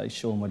last place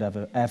Sean would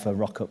ever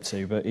rock up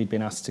to, but he'd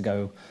been asked to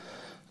go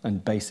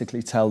and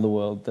basically tell the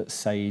world that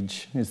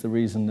Sage is the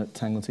reason that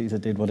Tangle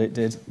Teezer did what it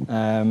did.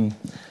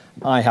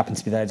 I happened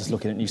to be there just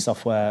looking at new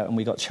software, and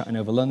we got chatting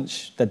over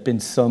lunch. There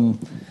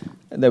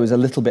was a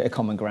little bit of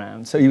common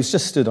ground. So he was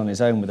just stood on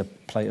his own with a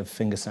plate of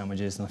finger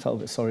sandwiches, and I felt a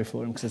bit sorry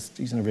for him because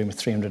he's in a room with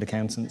 300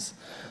 accountants.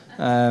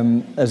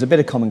 There was a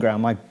bit of common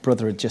ground. My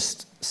brother had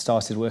just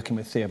started working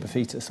with Theo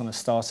Bafitas on a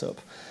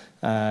startup,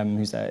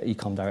 who's their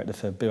e-com director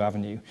for Boo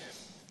Avenue.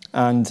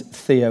 And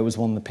Theo was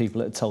one of the people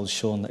that had told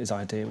Sean that his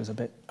idea was a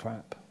bit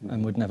crap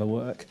and would never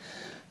work.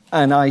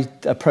 And I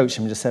approached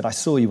him and just said, I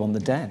saw you on the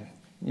Den.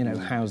 You know,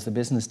 how's the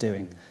business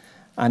doing?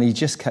 And he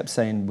just kept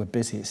saying, we're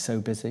busy, it's so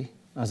busy.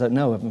 I was like,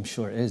 no, I'm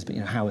sure it is, but,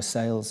 you know, how are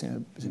sales? You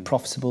know, is it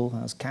profitable?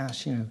 How's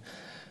cash? You know, and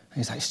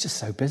he's like, it's just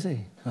so busy.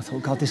 And I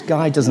thought, God, this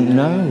guy doesn't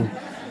know.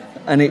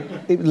 And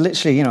it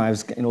literally, you know, I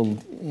was getting all,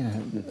 you know,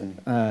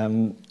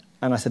 and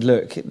I said,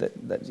 look, you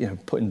know,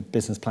 putting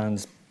business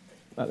plans,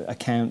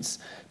 accounts,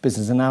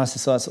 business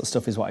analysis, all that sort of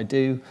stuff is what I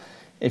do.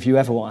 If you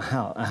ever want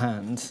a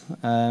hand,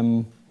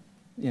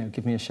 you know,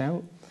 give me a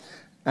shout.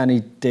 And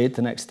he did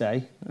the next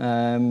day.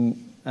 And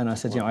I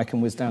said, you know, I can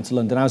whiz down to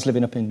London. I was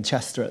living up in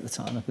Chester at the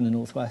time, up in the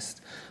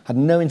northwest. Had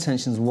no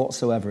intentions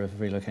whatsoever of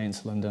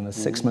relocating to London. A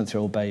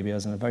 6-month-old baby. I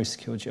was in a very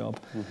secure job.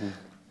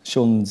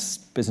 Sean's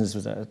business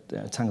was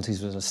Tangle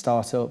Teezer was a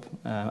startup,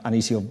 and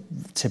he's your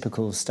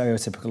typical,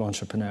 stereotypical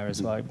entrepreneur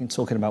as well. You've been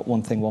talking about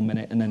one thing 1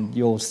 minute, and then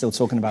you're still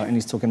talking about it, and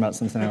he's talking about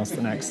something else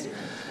the next.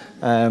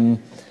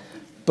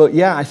 But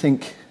yeah, I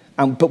think,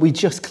 but we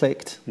just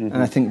clicked. And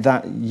I think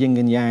that yin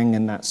and yang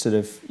and that sort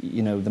of,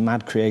 you know, the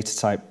mad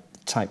creator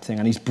type thing.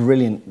 And he's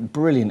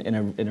brilliant in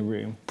a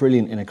room,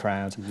 brilliant in a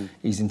crowd.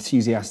 He's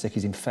enthusiastic,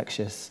 he's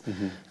infectious.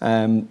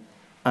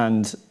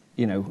 And,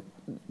 you know,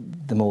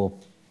 the more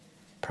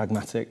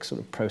pragmatic,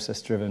 sort of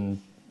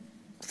process-driven,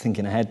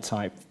 thinking ahead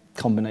type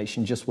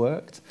combination just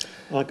worked.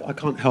 I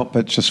can't help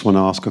but just want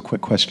to ask a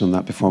quick question on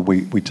that before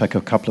we take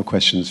a couple of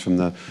questions from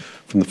the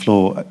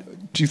floor.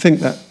 Do you think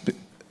that,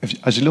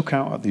 as you look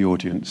out at the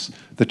audience,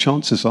 the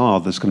chances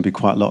are there's going to be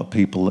quite a lot of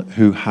people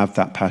who have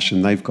that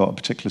passion, they've got a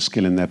particular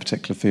skill in their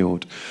particular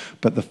field.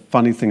 But the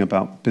funny thing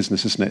about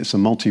business, isn't it? It's a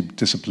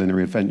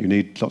multidisciplinary event. You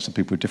need lots of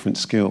people with different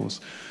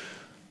skills.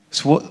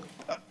 So what...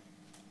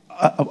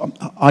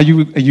 Are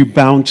you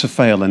bound to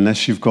fail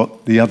unless you've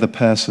got the other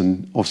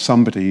person or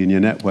somebody in your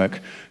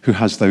network who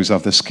has those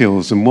other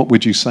skills? And what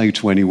would you say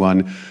to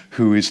anyone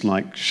who is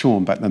like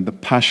Sean back then, the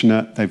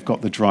passionate, they've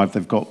got the drive,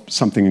 they've got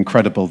something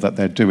incredible that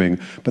they're doing,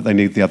 but they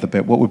need the other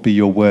bit? What would be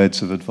your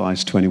words of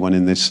advice to anyone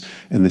in this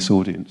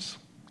audience?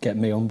 Get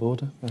me on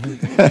board, I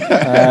think.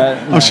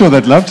 I'm sure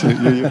they'd love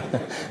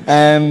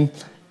to.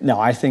 No,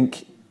 I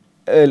think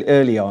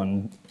early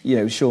on, you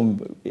know,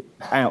 Sean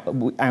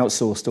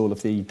outsourced all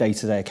of the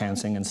day-to-day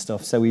accounting and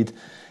stuff. So he'd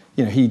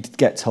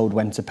get told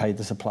when to pay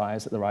the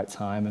suppliers at the right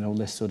time and all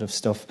this sort of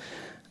stuff.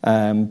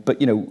 But,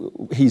 you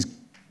know, he's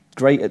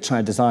great at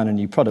trying to design a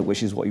new product,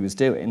 which is what he was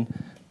doing.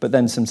 But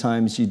then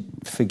sometimes you'd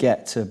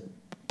forget to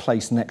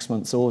place next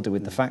month's order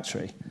with the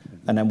factory.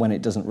 And then when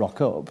it doesn't rock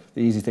up,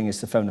 the easy thing is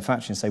to phone the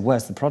factory and say,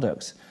 where's the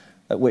product?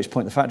 At which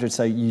point the factory would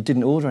say, you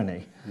didn't order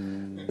any.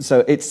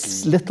 So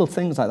it's little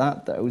things like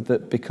that, though,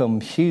 that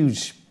become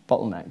huge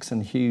bottlenecks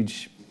and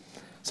huge.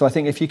 So I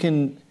think if you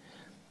can,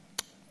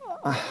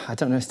 I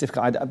don't know, it's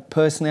difficult.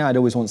 Personally, I'd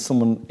always want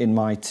someone in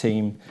my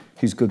team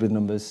who's good with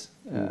numbers,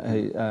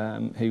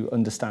 who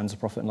understands a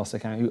profit and loss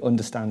account, who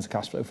understands a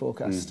cash flow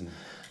forecast.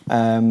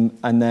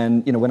 And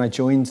then, you know, when I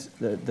joined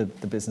the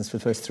business for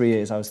the first 3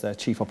 years, I was their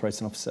chief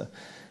operating officer.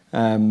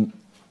 And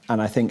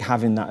I think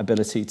having that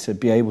ability to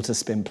be able to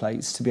spin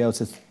plates, to be able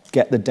to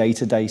get the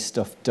day-to-day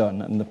stuff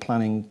done and the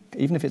planning,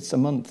 even if it's a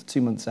month,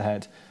 2 months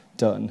ahead,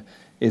 done,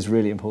 is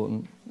really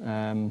important.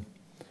 And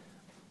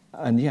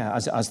yeah,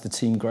 as the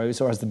team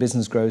grows or as the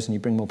business grows and you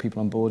bring more people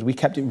on board, we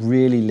kept it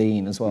really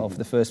lean as well. For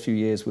the first few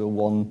years, we were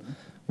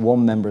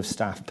one member of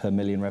staff per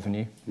million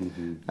revenue,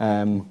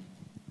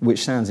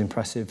 which sounds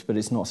impressive, but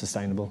it's not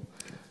sustainable.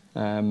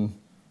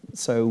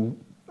 So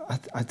I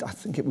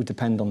think it would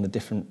depend on the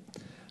different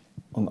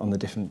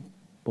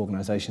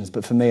organisations.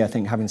 But for me, I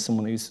think having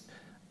someone who's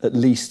at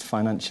least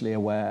financially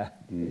aware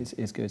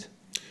is good.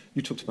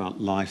 You talked about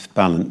life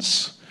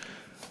balance.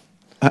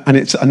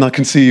 And I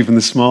can see even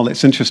the smile.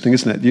 It's interesting,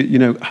 isn't it? You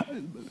know,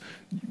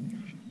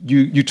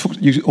 you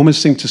almost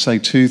seem to say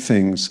two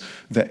things: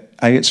 that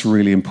it's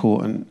really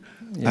important,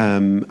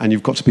 and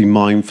you've got to be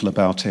mindful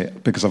about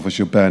it because otherwise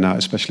you'll burn out,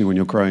 especially when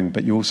you're growing.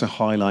 But you also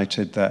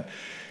highlighted that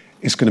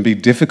it's going to be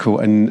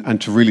difficult and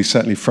to really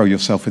certainly throw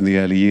yourself in the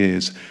early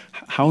years.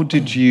 How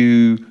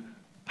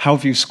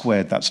have you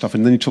squared that stuff?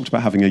 And then you talked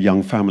about having a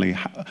young family.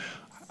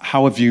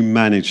 How have you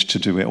managed to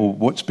do it, or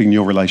what's been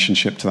your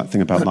relationship to that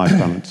thing about life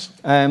balance?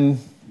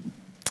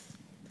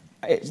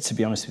 To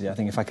be honest with you, I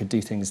think if I could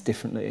do things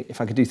differently, if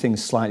I could do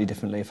things slightly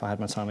differently, if I had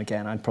my time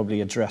again, I'd probably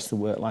address the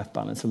work-life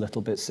balance a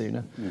little bit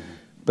sooner.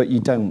 But you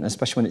don't,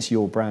 especially when it's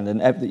your brand.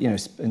 And you know,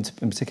 in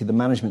particular, the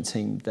management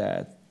team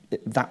there,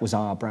 that was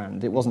our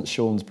brand. It wasn't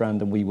Sean's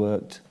brand, and we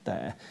worked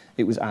there.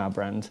 It was our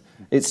brand.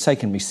 It's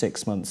taken me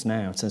 6 months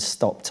now to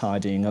stop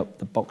tidying up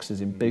the boxes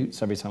in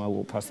boots every time I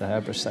walk past the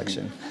hairbrush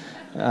section.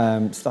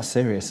 So that's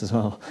serious as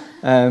well.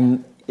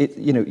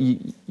 You know,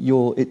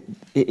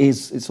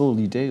 it's all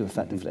you do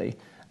effectively.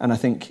 And I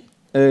think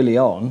early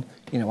on,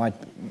 you know, I'd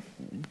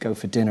go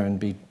for dinner and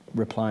be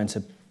replying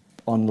to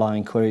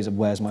online queries of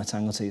where's my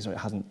Tangle Teezer, or it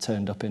hasn't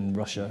turned up in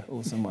Russia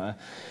or somewhere.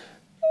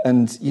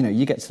 And, you know,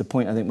 you get to the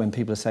point, I think, when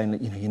people are saying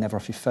that, you know, you're never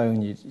off your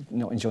phone, you're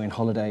not enjoying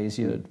holidays,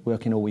 you're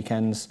working all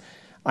weekends.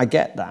 I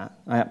get that.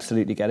 I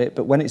absolutely get it.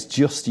 But when it's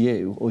just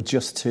you or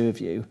just two of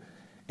you,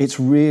 it's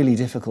really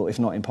difficult, if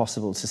not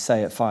impossible, to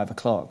say at 5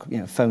 o'clock, you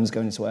know, phone's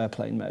going into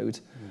airplane mode,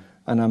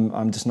 and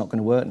I'm just not going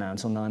to work now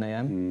until 9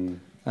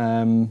 a.m.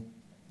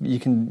 You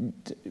can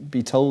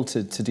be told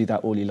to do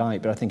that all you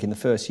like, but I think in the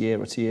first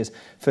year or 2 years,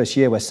 first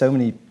year where so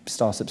many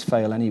startups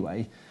fail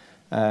anyway,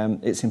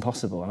 it's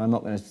impossible. And I'm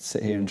not going to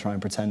sit here and try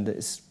and pretend that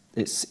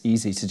it's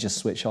easy to just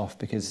switch off,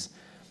 because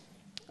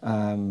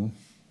I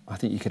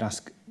think you could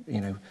ask, you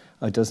know,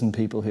 a dozen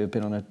people who have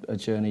been on a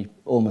journey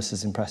almost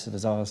as impressive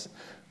as ours,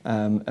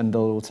 and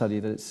they'll all tell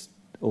you that it's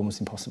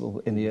almost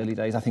impossible in the early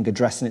days. I think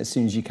addressing it as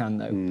soon as you can,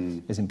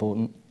 though, is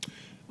important.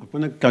 I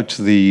want to go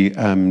to the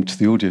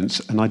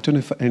audience, and I don't know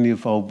if any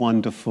of our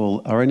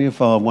wonderful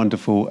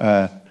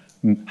handheld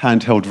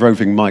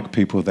roving mic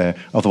people there.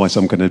 Otherwise,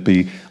 I'm going to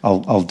be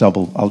I'll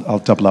double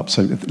up.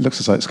 So it looks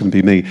as though it's going to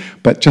be me.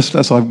 But just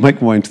as I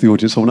make my way into the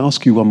audience, I want to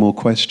ask you one more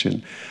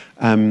question,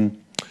 and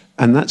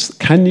that's: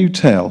 can you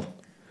tell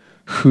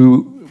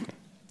who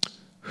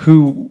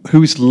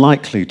who's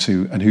likely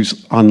to and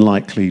who's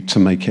unlikely to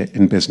make it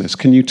in business?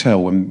 Can you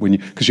tell when you,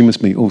 because you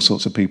must meet all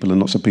sorts of people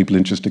and lots of people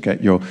interested to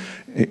get your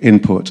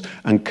input,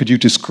 and could you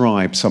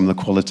describe some of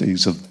the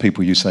qualities of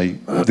people you say,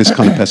 this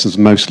kind of person is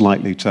most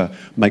likely to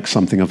make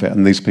something of it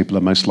and these people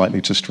are most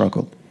likely to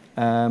struggle?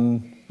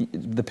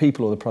 The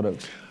people or the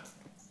product?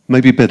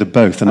 Maybe a bit of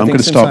both, and I'm going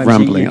to start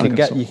rambling.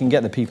 You can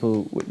get the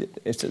people,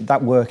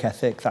 that work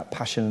ethic, that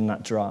passion and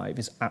that drive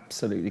is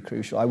absolutely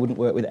crucial. I wouldn't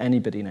work with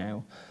anybody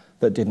now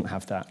that didn't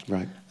have that.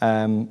 Right.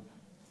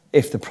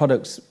 If the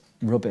product's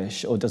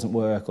rubbish or doesn't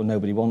work or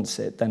nobody wants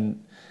it,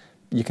 then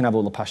you can have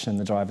all the passion and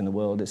the drive in the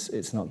world,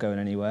 it's not going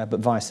anywhere.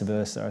 But vice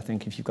versa, I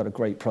think if you've got a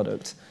great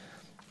product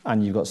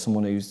and you've got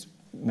someone who's,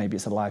 maybe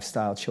it's a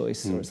lifestyle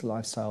choice or it's a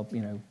lifestyle,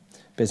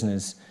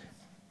 business,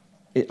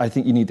 I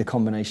think you need the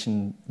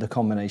combination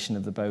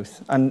of the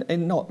both. And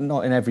not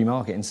in every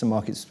market. In some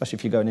markets, especially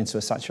if you're going into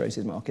a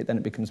saturated market, then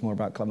it becomes more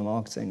about glamour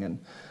marketing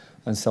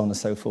and so on and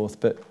so forth.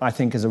 But I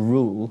think as a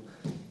rule,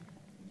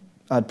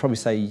 I'd probably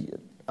say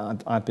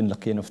I've been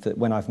lucky enough that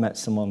when I've met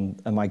someone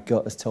and my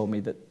gut has told me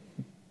that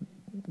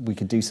we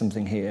could do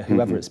something here,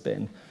 whoever it's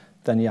been,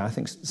 then yeah, I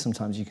think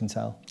sometimes you can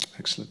tell.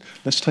 Excellent.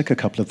 Let's take a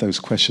couple of those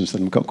questions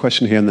then. We've got a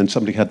question here and then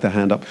somebody had their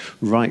hand up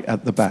right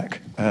at the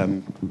back.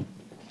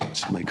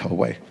 Let's make our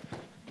way.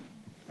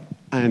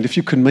 And if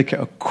you can make it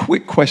a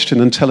quick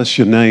question and tell us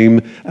your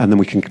name, and then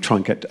we can try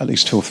and get at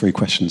least 2 or 3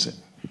 questions in.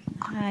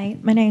 Hi,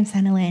 my name's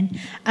Hannah Lynn.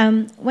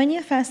 When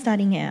you're first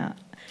starting out,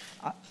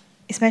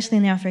 especially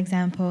now, for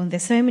example,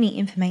 there's so many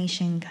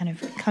information kind of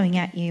coming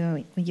at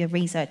you with your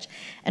research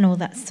and all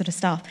that sort of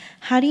stuff.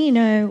 How do you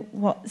know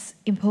what's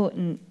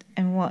important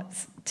and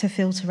what's to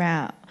filter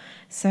out?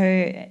 So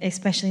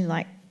especially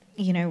like,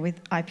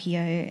 with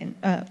IPO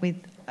and with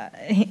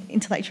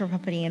intellectual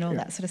property and all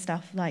that sort of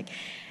stuff, like,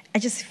 it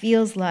just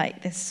feels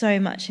like there's so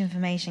much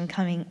information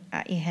coming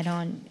at you head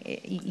on.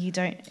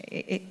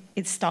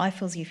 It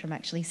stifles you from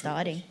actually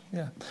starting.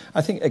 Yeah,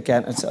 I think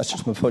again, it's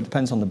just my point. It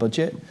depends on the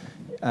budget.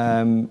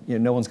 No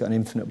one's got an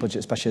infinite budget,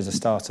 especially as a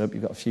startup.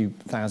 You've got a few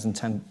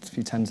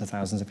tens of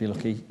thousands if you're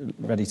lucky,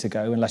 ready to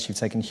go, unless you've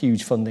taken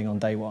huge funding on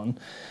day one.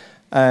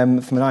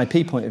 From an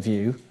IP point of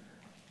view,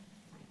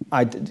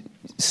 I'd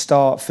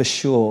start for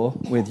sure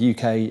with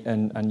UK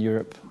and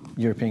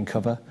European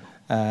cover.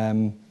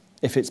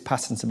 If it's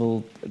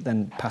patentable,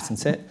 then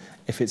patent it.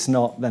 If it's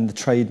not, then the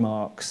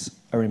trademarks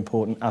are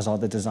important, as are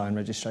the design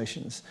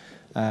registrations.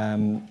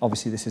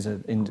 Obviously, this is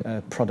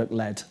a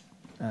product-led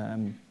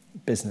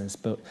business,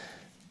 but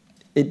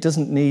it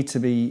doesn't need to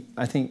be.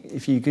 I think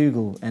if you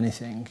Google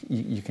anything,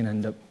 you can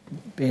end up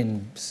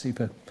being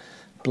super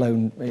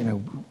blown,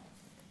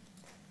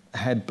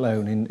 head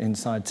blown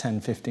inside 10,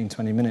 15,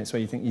 20 minutes,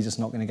 where you think you're just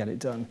not going to get it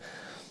done.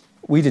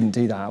 We didn't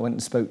do that. I went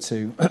and spoke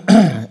to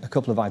a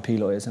couple of IP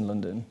lawyers in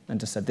London and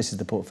just said, this is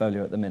the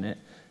portfolio at the minute.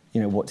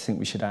 What do you think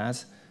we should add?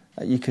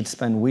 You could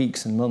spend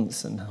weeks and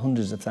months and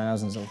hundreds of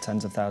thousands or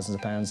tens of thousands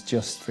of pounds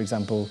just, for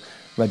example,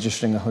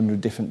 registering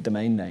 100 different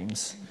domain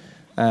names,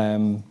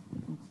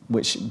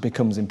 which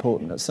becomes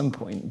important at some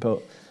point.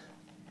 But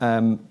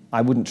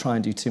I wouldn't try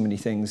and do too many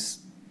things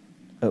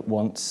at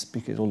once,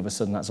 because all of a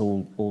sudden that's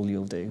all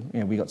you'll do.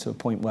 We got to a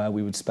point where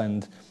we would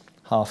spend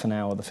half an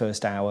hour the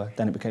first hour,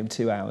 then it became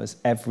 2 hours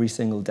every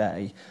single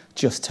day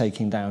just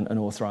taking down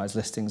unauthorised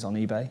listings on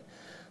eBay,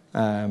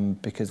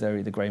 because they're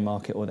either grey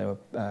market or they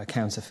were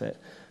counterfeit.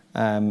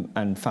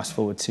 And fast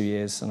forward 2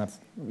 years, and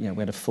we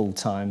had a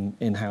full-time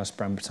in-house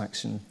brand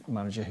protection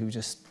manager who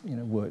just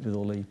worked with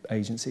all the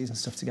agencies and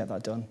stuff to get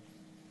that done.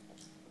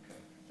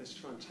 Let's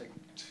try and take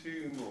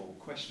 2 more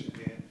questions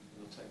here.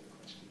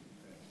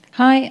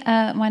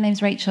 Hi, my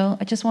name's Rachel.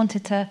 I just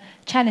wanted to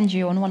challenge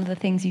you on one of the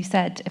things you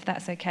said, if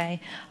that's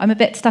okay. I'm a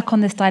bit stuck on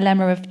this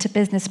dilemma of to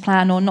business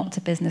plan or not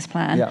to business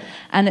plan. Yeah.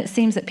 And it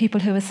seems that people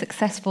who are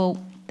successful,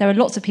 there are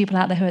lots of people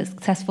out there who are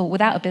successful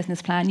without a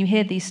business plan. You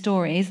hear these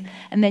stories,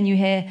 and then you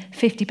hear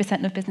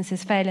 50% of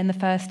businesses fail in the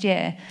first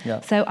year.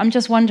 Yeah. So I'm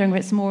just wondering if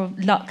it's more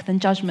luck than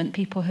judgment,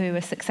 people who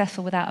are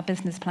successful without a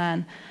business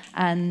plan,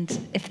 and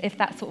if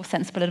that's sort of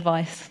sensible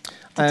advice.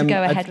 To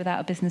go ahead without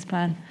a business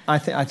plan? I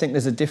think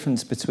there's a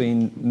difference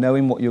between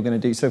knowing what you're going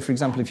to do. So, for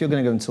example, if you're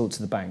going to go and talk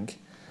to the bank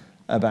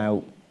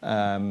about,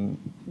 and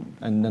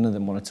none of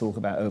them want to talk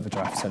about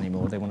overdrafts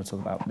anymore, they want to talk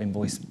about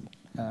invoice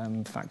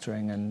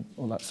factoring and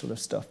all that sort of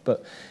stuff.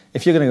 But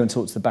if you're going to go and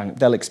talk to the bank,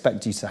 they'll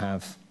expect you to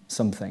have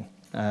something.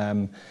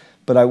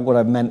 But what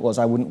I meant was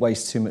I wouldn't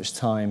waste too much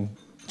time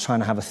trying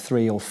to have a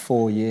 3 or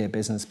 4 year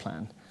business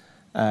plan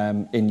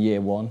in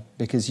year 1,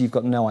 because you've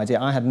got no idea.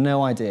 I had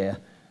no idea.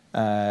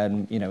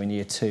 In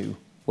year 2,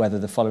 whether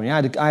the following year,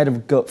 I had a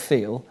gut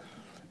feel,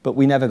 but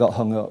we never got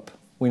hung up.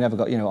 We never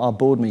got, our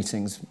board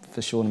meetings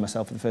for Sean and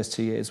myself for the first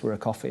 2 years were a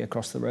coffee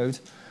across the road,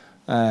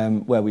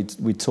 where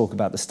we'd talk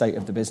about the state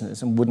of the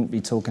business and wouldn't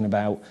be talking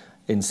about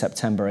in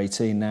September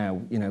 18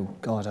 now,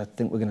 God, I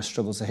think we're going to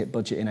struggle to hit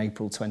budget in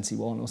April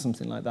 21 or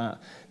something like that,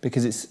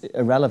 because it's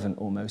irrelevant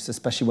almost,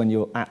 especially when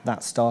you're at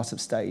that startup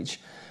stage.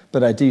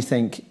 But I do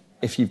think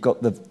if you've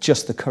got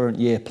just the current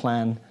year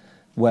plan,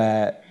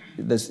 where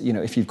there's,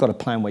 if you've got a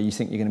plan where you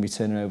think you're going to be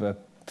turning over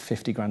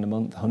 50 grand a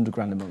month, 100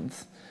 grand a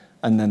month,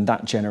 and then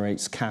that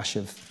generates cash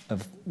of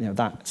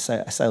that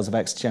sales of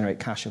X generate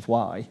cash of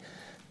Y,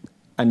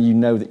 and you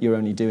know that you're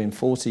only doing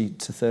 40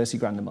 to 30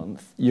 grand a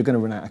month, you're going to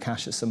run out of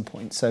cash at some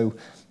point. So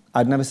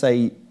I'd never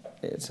say,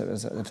 if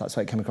that's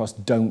why it came across,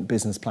 don't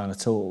business plan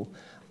at all.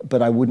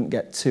 But I wouldn't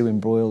get too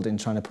embroiled in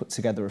trying to put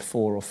together a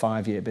 4 or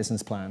 5 year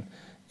business plan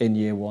in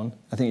year one.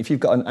 I think if you've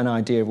got an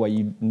idea of where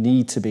you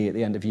need to be at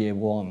the end of year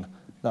one,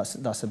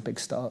 that's a big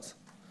start.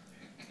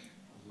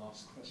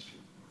 Last question.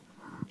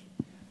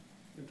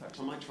 In fact,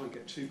 I might try and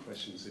get 2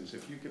 questions in. So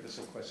if you give us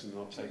a question,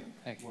 I'll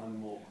take one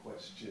more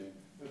question.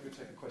 Maybe we'll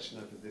take a question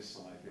over this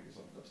side because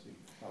I've got to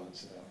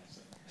balance it out.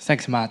 So.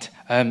 Thanks, Matt.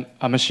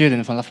 I'm a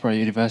student from Loughborough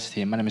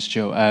University. My name is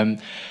Joe.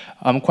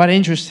 I'm quite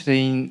interested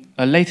in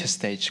a later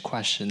stage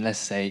question. Let's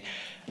say,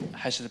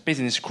 as the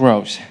business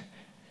grows,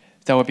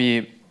 there will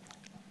be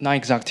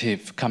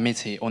non-executive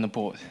committee on the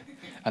board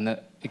and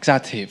the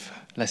executive,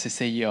 let's say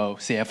CEO,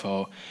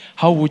 CFO.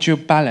 How would you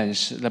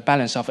balance the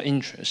balance of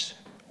interest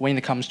when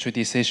it comes to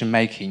decision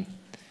making?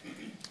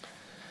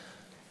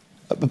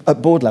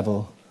 At board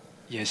level?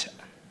 Yes.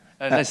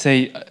 Let's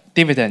say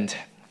dividend.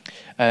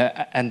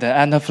 And at the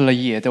end of the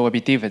year, there will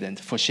be dividend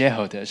for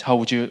shareholders. How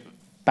would you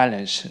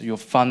balance your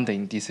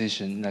funding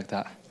decision like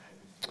that?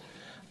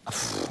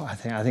 I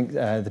think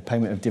the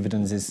payment of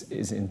dividends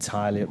is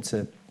entirely up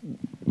to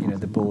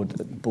the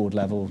board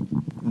level.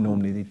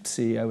 Normally, the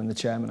CEO and the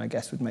chairman, I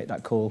guess, would make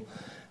that call.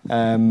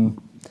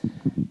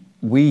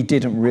 We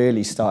didn't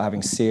really start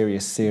having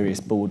serious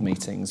board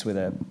meetings with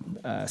a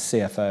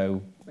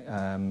CFO,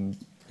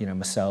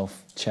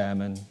 myself,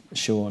 chairman,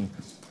 Sean.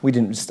 We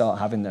didn't start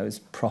having those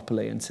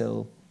properly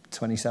until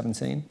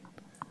 2017.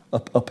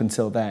 Up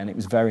until then, it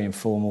was very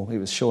informal. It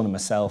was Sean and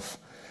myself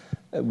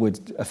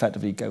would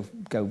effectively go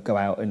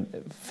out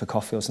for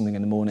coffee or something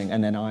in the morning,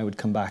 and then I would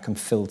come back and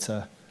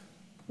filter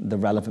the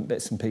relevant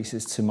bits and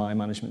pieces to my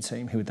management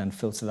team, who would then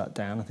filter that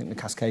down. I think the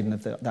cascading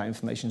of that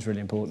information is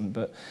really important.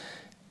 But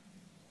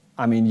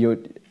I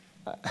mean,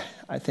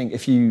 I think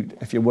if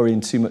you're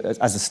worrying too much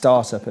as a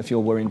startup, if you're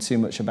worrying too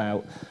much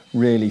about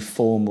really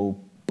formal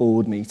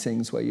board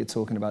meetings where you're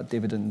talking about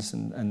dividends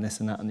and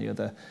this and that and the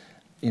other,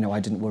 I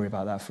didn't worry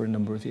about that for a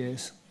number of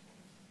years.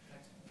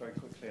 Very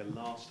quickly, a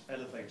last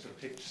elevator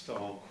pitch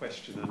style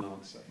question and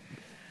answer.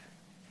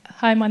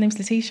 Hi, my name's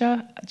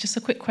Letitia. Just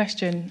a quick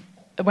question.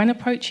 When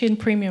approaching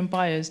premium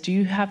buyers, do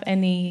you have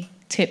any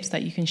tips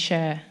that you can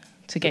share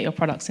to get your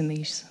products in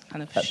these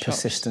kind of shops?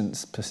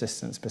 Persistence,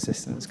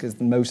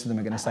 because most of them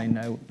are going to say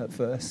no at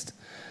first.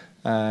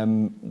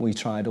 We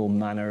tried all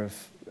manner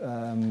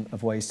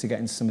of ways to get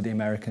into some of the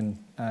American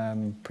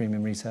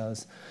premium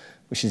retailers,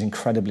 which is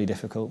incredibly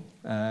difficult.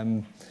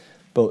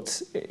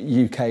 But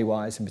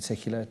UK-wise in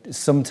particular,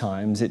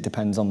 sometimes it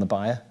depends on the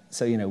buyer.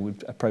 So,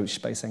 we've approached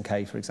Space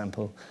NK, for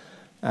example.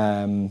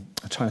 I'm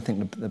trying to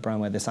think the brand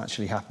where this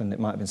actually happened. It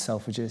might have been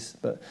Selfridges,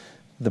 but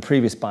the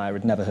previous buyer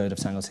had never heard of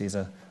Tangle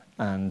Teezer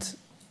and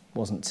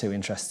wasn't too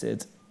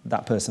interested.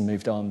 That person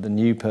moved on. The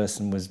new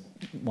person was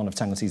one of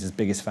Tangle Teezer's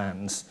biggest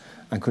fans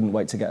and couldn't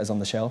wait to get us on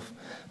the shelf.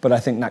 But I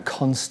think that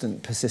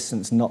constant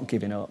persistence, not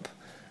giving up,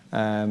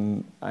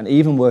 and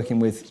even working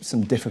with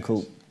some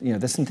difficult,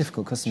 there's some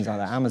difficult customers out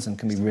there. Amazon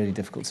can be really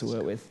difficult to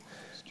work with.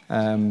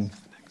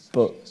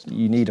 But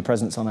you need a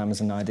presence on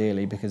Amazon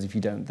ideally, because if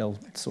you don't, they'll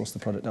source the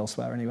product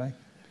elsewhere anyway.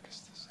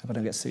 If I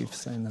don't get sued for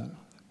saying that.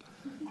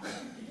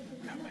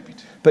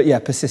 But yeah,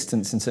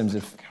 persistence in terms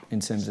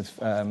of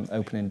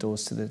opening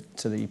doors to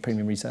the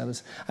premium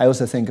retailers. I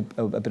also think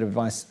a bit of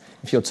advice,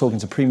 if you're talking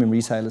to premium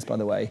retailers, by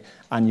the way,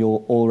 and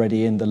you're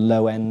already in the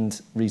low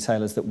end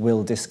retailers that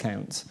will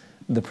discount,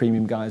 the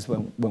premium guys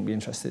won't be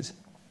interested.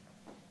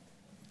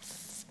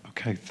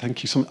 Okay,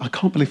 thank you so much. I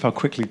can't believe how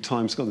quickly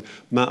time's gone.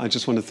 Matt, I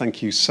just want to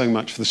thank you so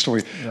much for the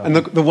story. Yeah. And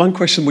the one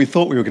question we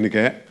thought we were going to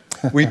get,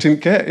 we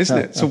didn't get, isn't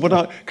it? So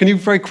can you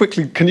very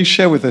quickly, can you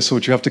share with us, or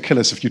do you have to kill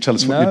us if you tell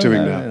us what you're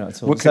doing now? No, not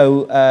at all.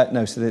 So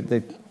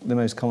the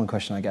most common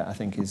question I get, I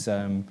think, is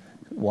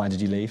why did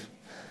you leave?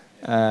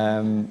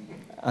 And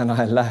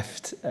I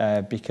left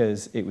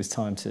because it was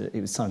time to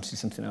do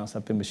something else.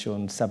 I've been with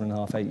Sean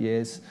 7.5, 8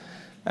 years,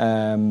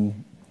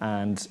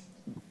 and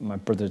my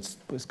brother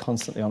was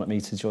constantly on at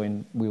me to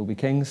join We Will Be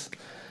Kings,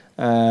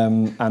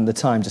 and the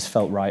time just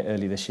felt right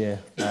early this year.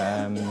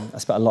 I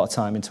spent a lot of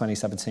time in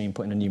 2017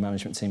 putting a new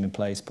management team in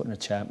place, bringing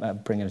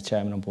a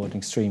chairman on board, an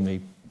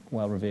extremely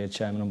well-revered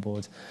chairman on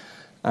board,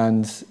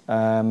 and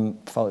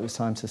felt it was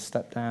time to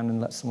step down and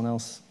let someone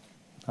else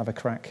have a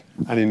crack.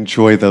 And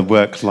enjoy the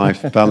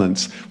work-life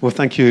balance. Well,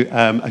 thank you.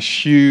 A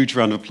huge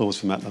round of applause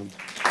for Matt Lumb.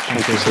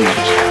 Thank you so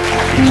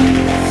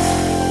much.